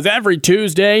as he does every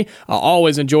Tuesday. I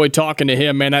always enjoy talking to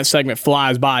him, man. That segment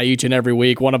flies by each and every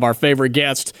week. One of our favorite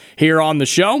guests here on the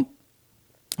show.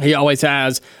 He always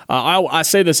has, I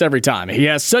say this every time, he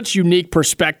has such unique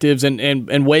perspectives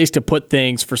and ways to put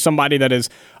things for somebody that has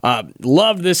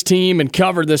loved this team and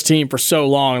covered this team for so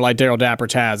long like Darrell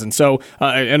Dapprich has, and so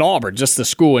in Auburn, just the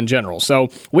school in general. So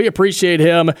we appreciate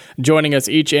him joining us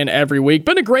each and every week.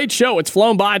 Been a great show. It's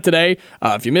flown by today.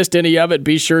 If you missed any of it,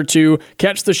 be sure to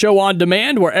catch the show on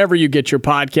demand wherever you get your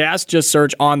podcast. Just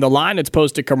search On the Line. It's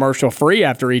posted commercial free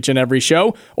after each and every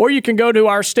show, or you can go to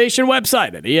our station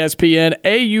website at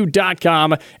ESPNAU.com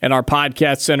and our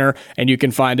podcast center, and you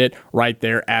can find it right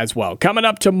there as well. Coming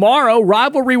up tomorrow,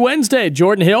 Rivalry Wednesday.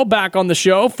 Jordan Hill back on the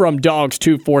show from Dogs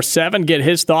 247. Get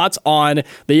his thoughts on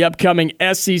the upcoming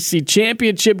SEC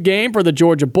championship game for the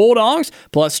Georgia Bulldogs,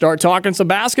 plus start talking some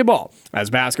basketball as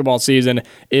basketball season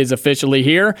is officially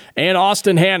here. And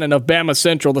Austin Hannon of Bama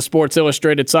Central, the Sports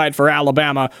Illustrated site for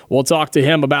Alabama. We'll talk to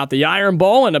him about the Iron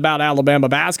Bowl and about Alabama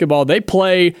basketball. They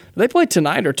play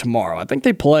tonight or tomorrow? I think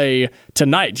they play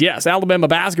tonight. Yes, Alabama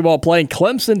basketball playing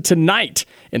Clemson tonight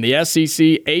in the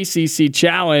SEC-ACC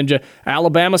Challenge.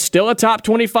 Alabama still a top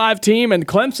 25 team, and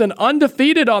Clemson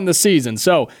undefeated on the season.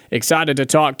 So excited to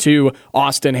talk to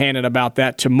Austin Hannon about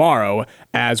that tomorrow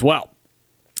as well.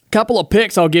 Couple of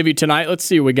picks I'll give you tonight. Let's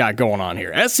see what we got going on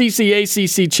here.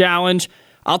 SEC-ACC Challenge.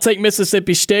 I'll take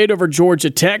Mississippi State over Georgia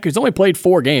Tech, who's only played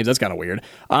 4 games. That's kind of weird.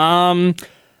 I'll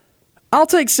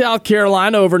take South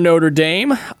Carolina over Notre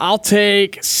Dame. I'll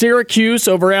take Syracuse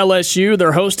over LSU.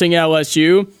 They're hosting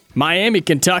LSU. Miami,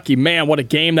 Kentucky. Man, what a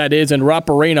game that is in Rupp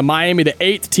Arena. Miami, the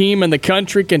 8th team in the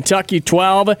country. Kentucky,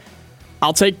 12.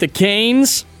 I'll take the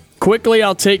Canes. Quickly,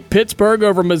 I'll take Pittsburgh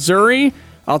over Missouri.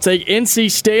 I'll take NC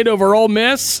State over Ole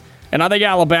Miss. And I think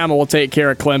Alabama will take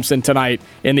care of Clemson tonight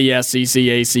in the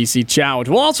SEC-ACC Challenge.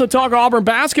 We'll also talk Auburn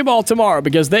basketball tomorrow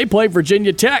because they play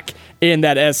Virginia Tech in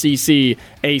that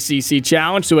SEC-ACC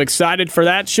Challenge. So excited for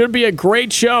that. Should be a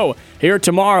great show here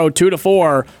tomorrow, 2 to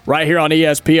 4, right here on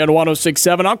ESPN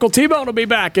 106.7. Uncle T-Bone will be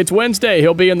back. It's Wednesday.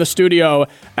 He'll be in the studio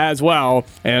as well.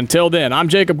 And until then, I'm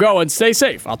Jacob Goins. Stay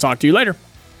safe. I'll talk to you later.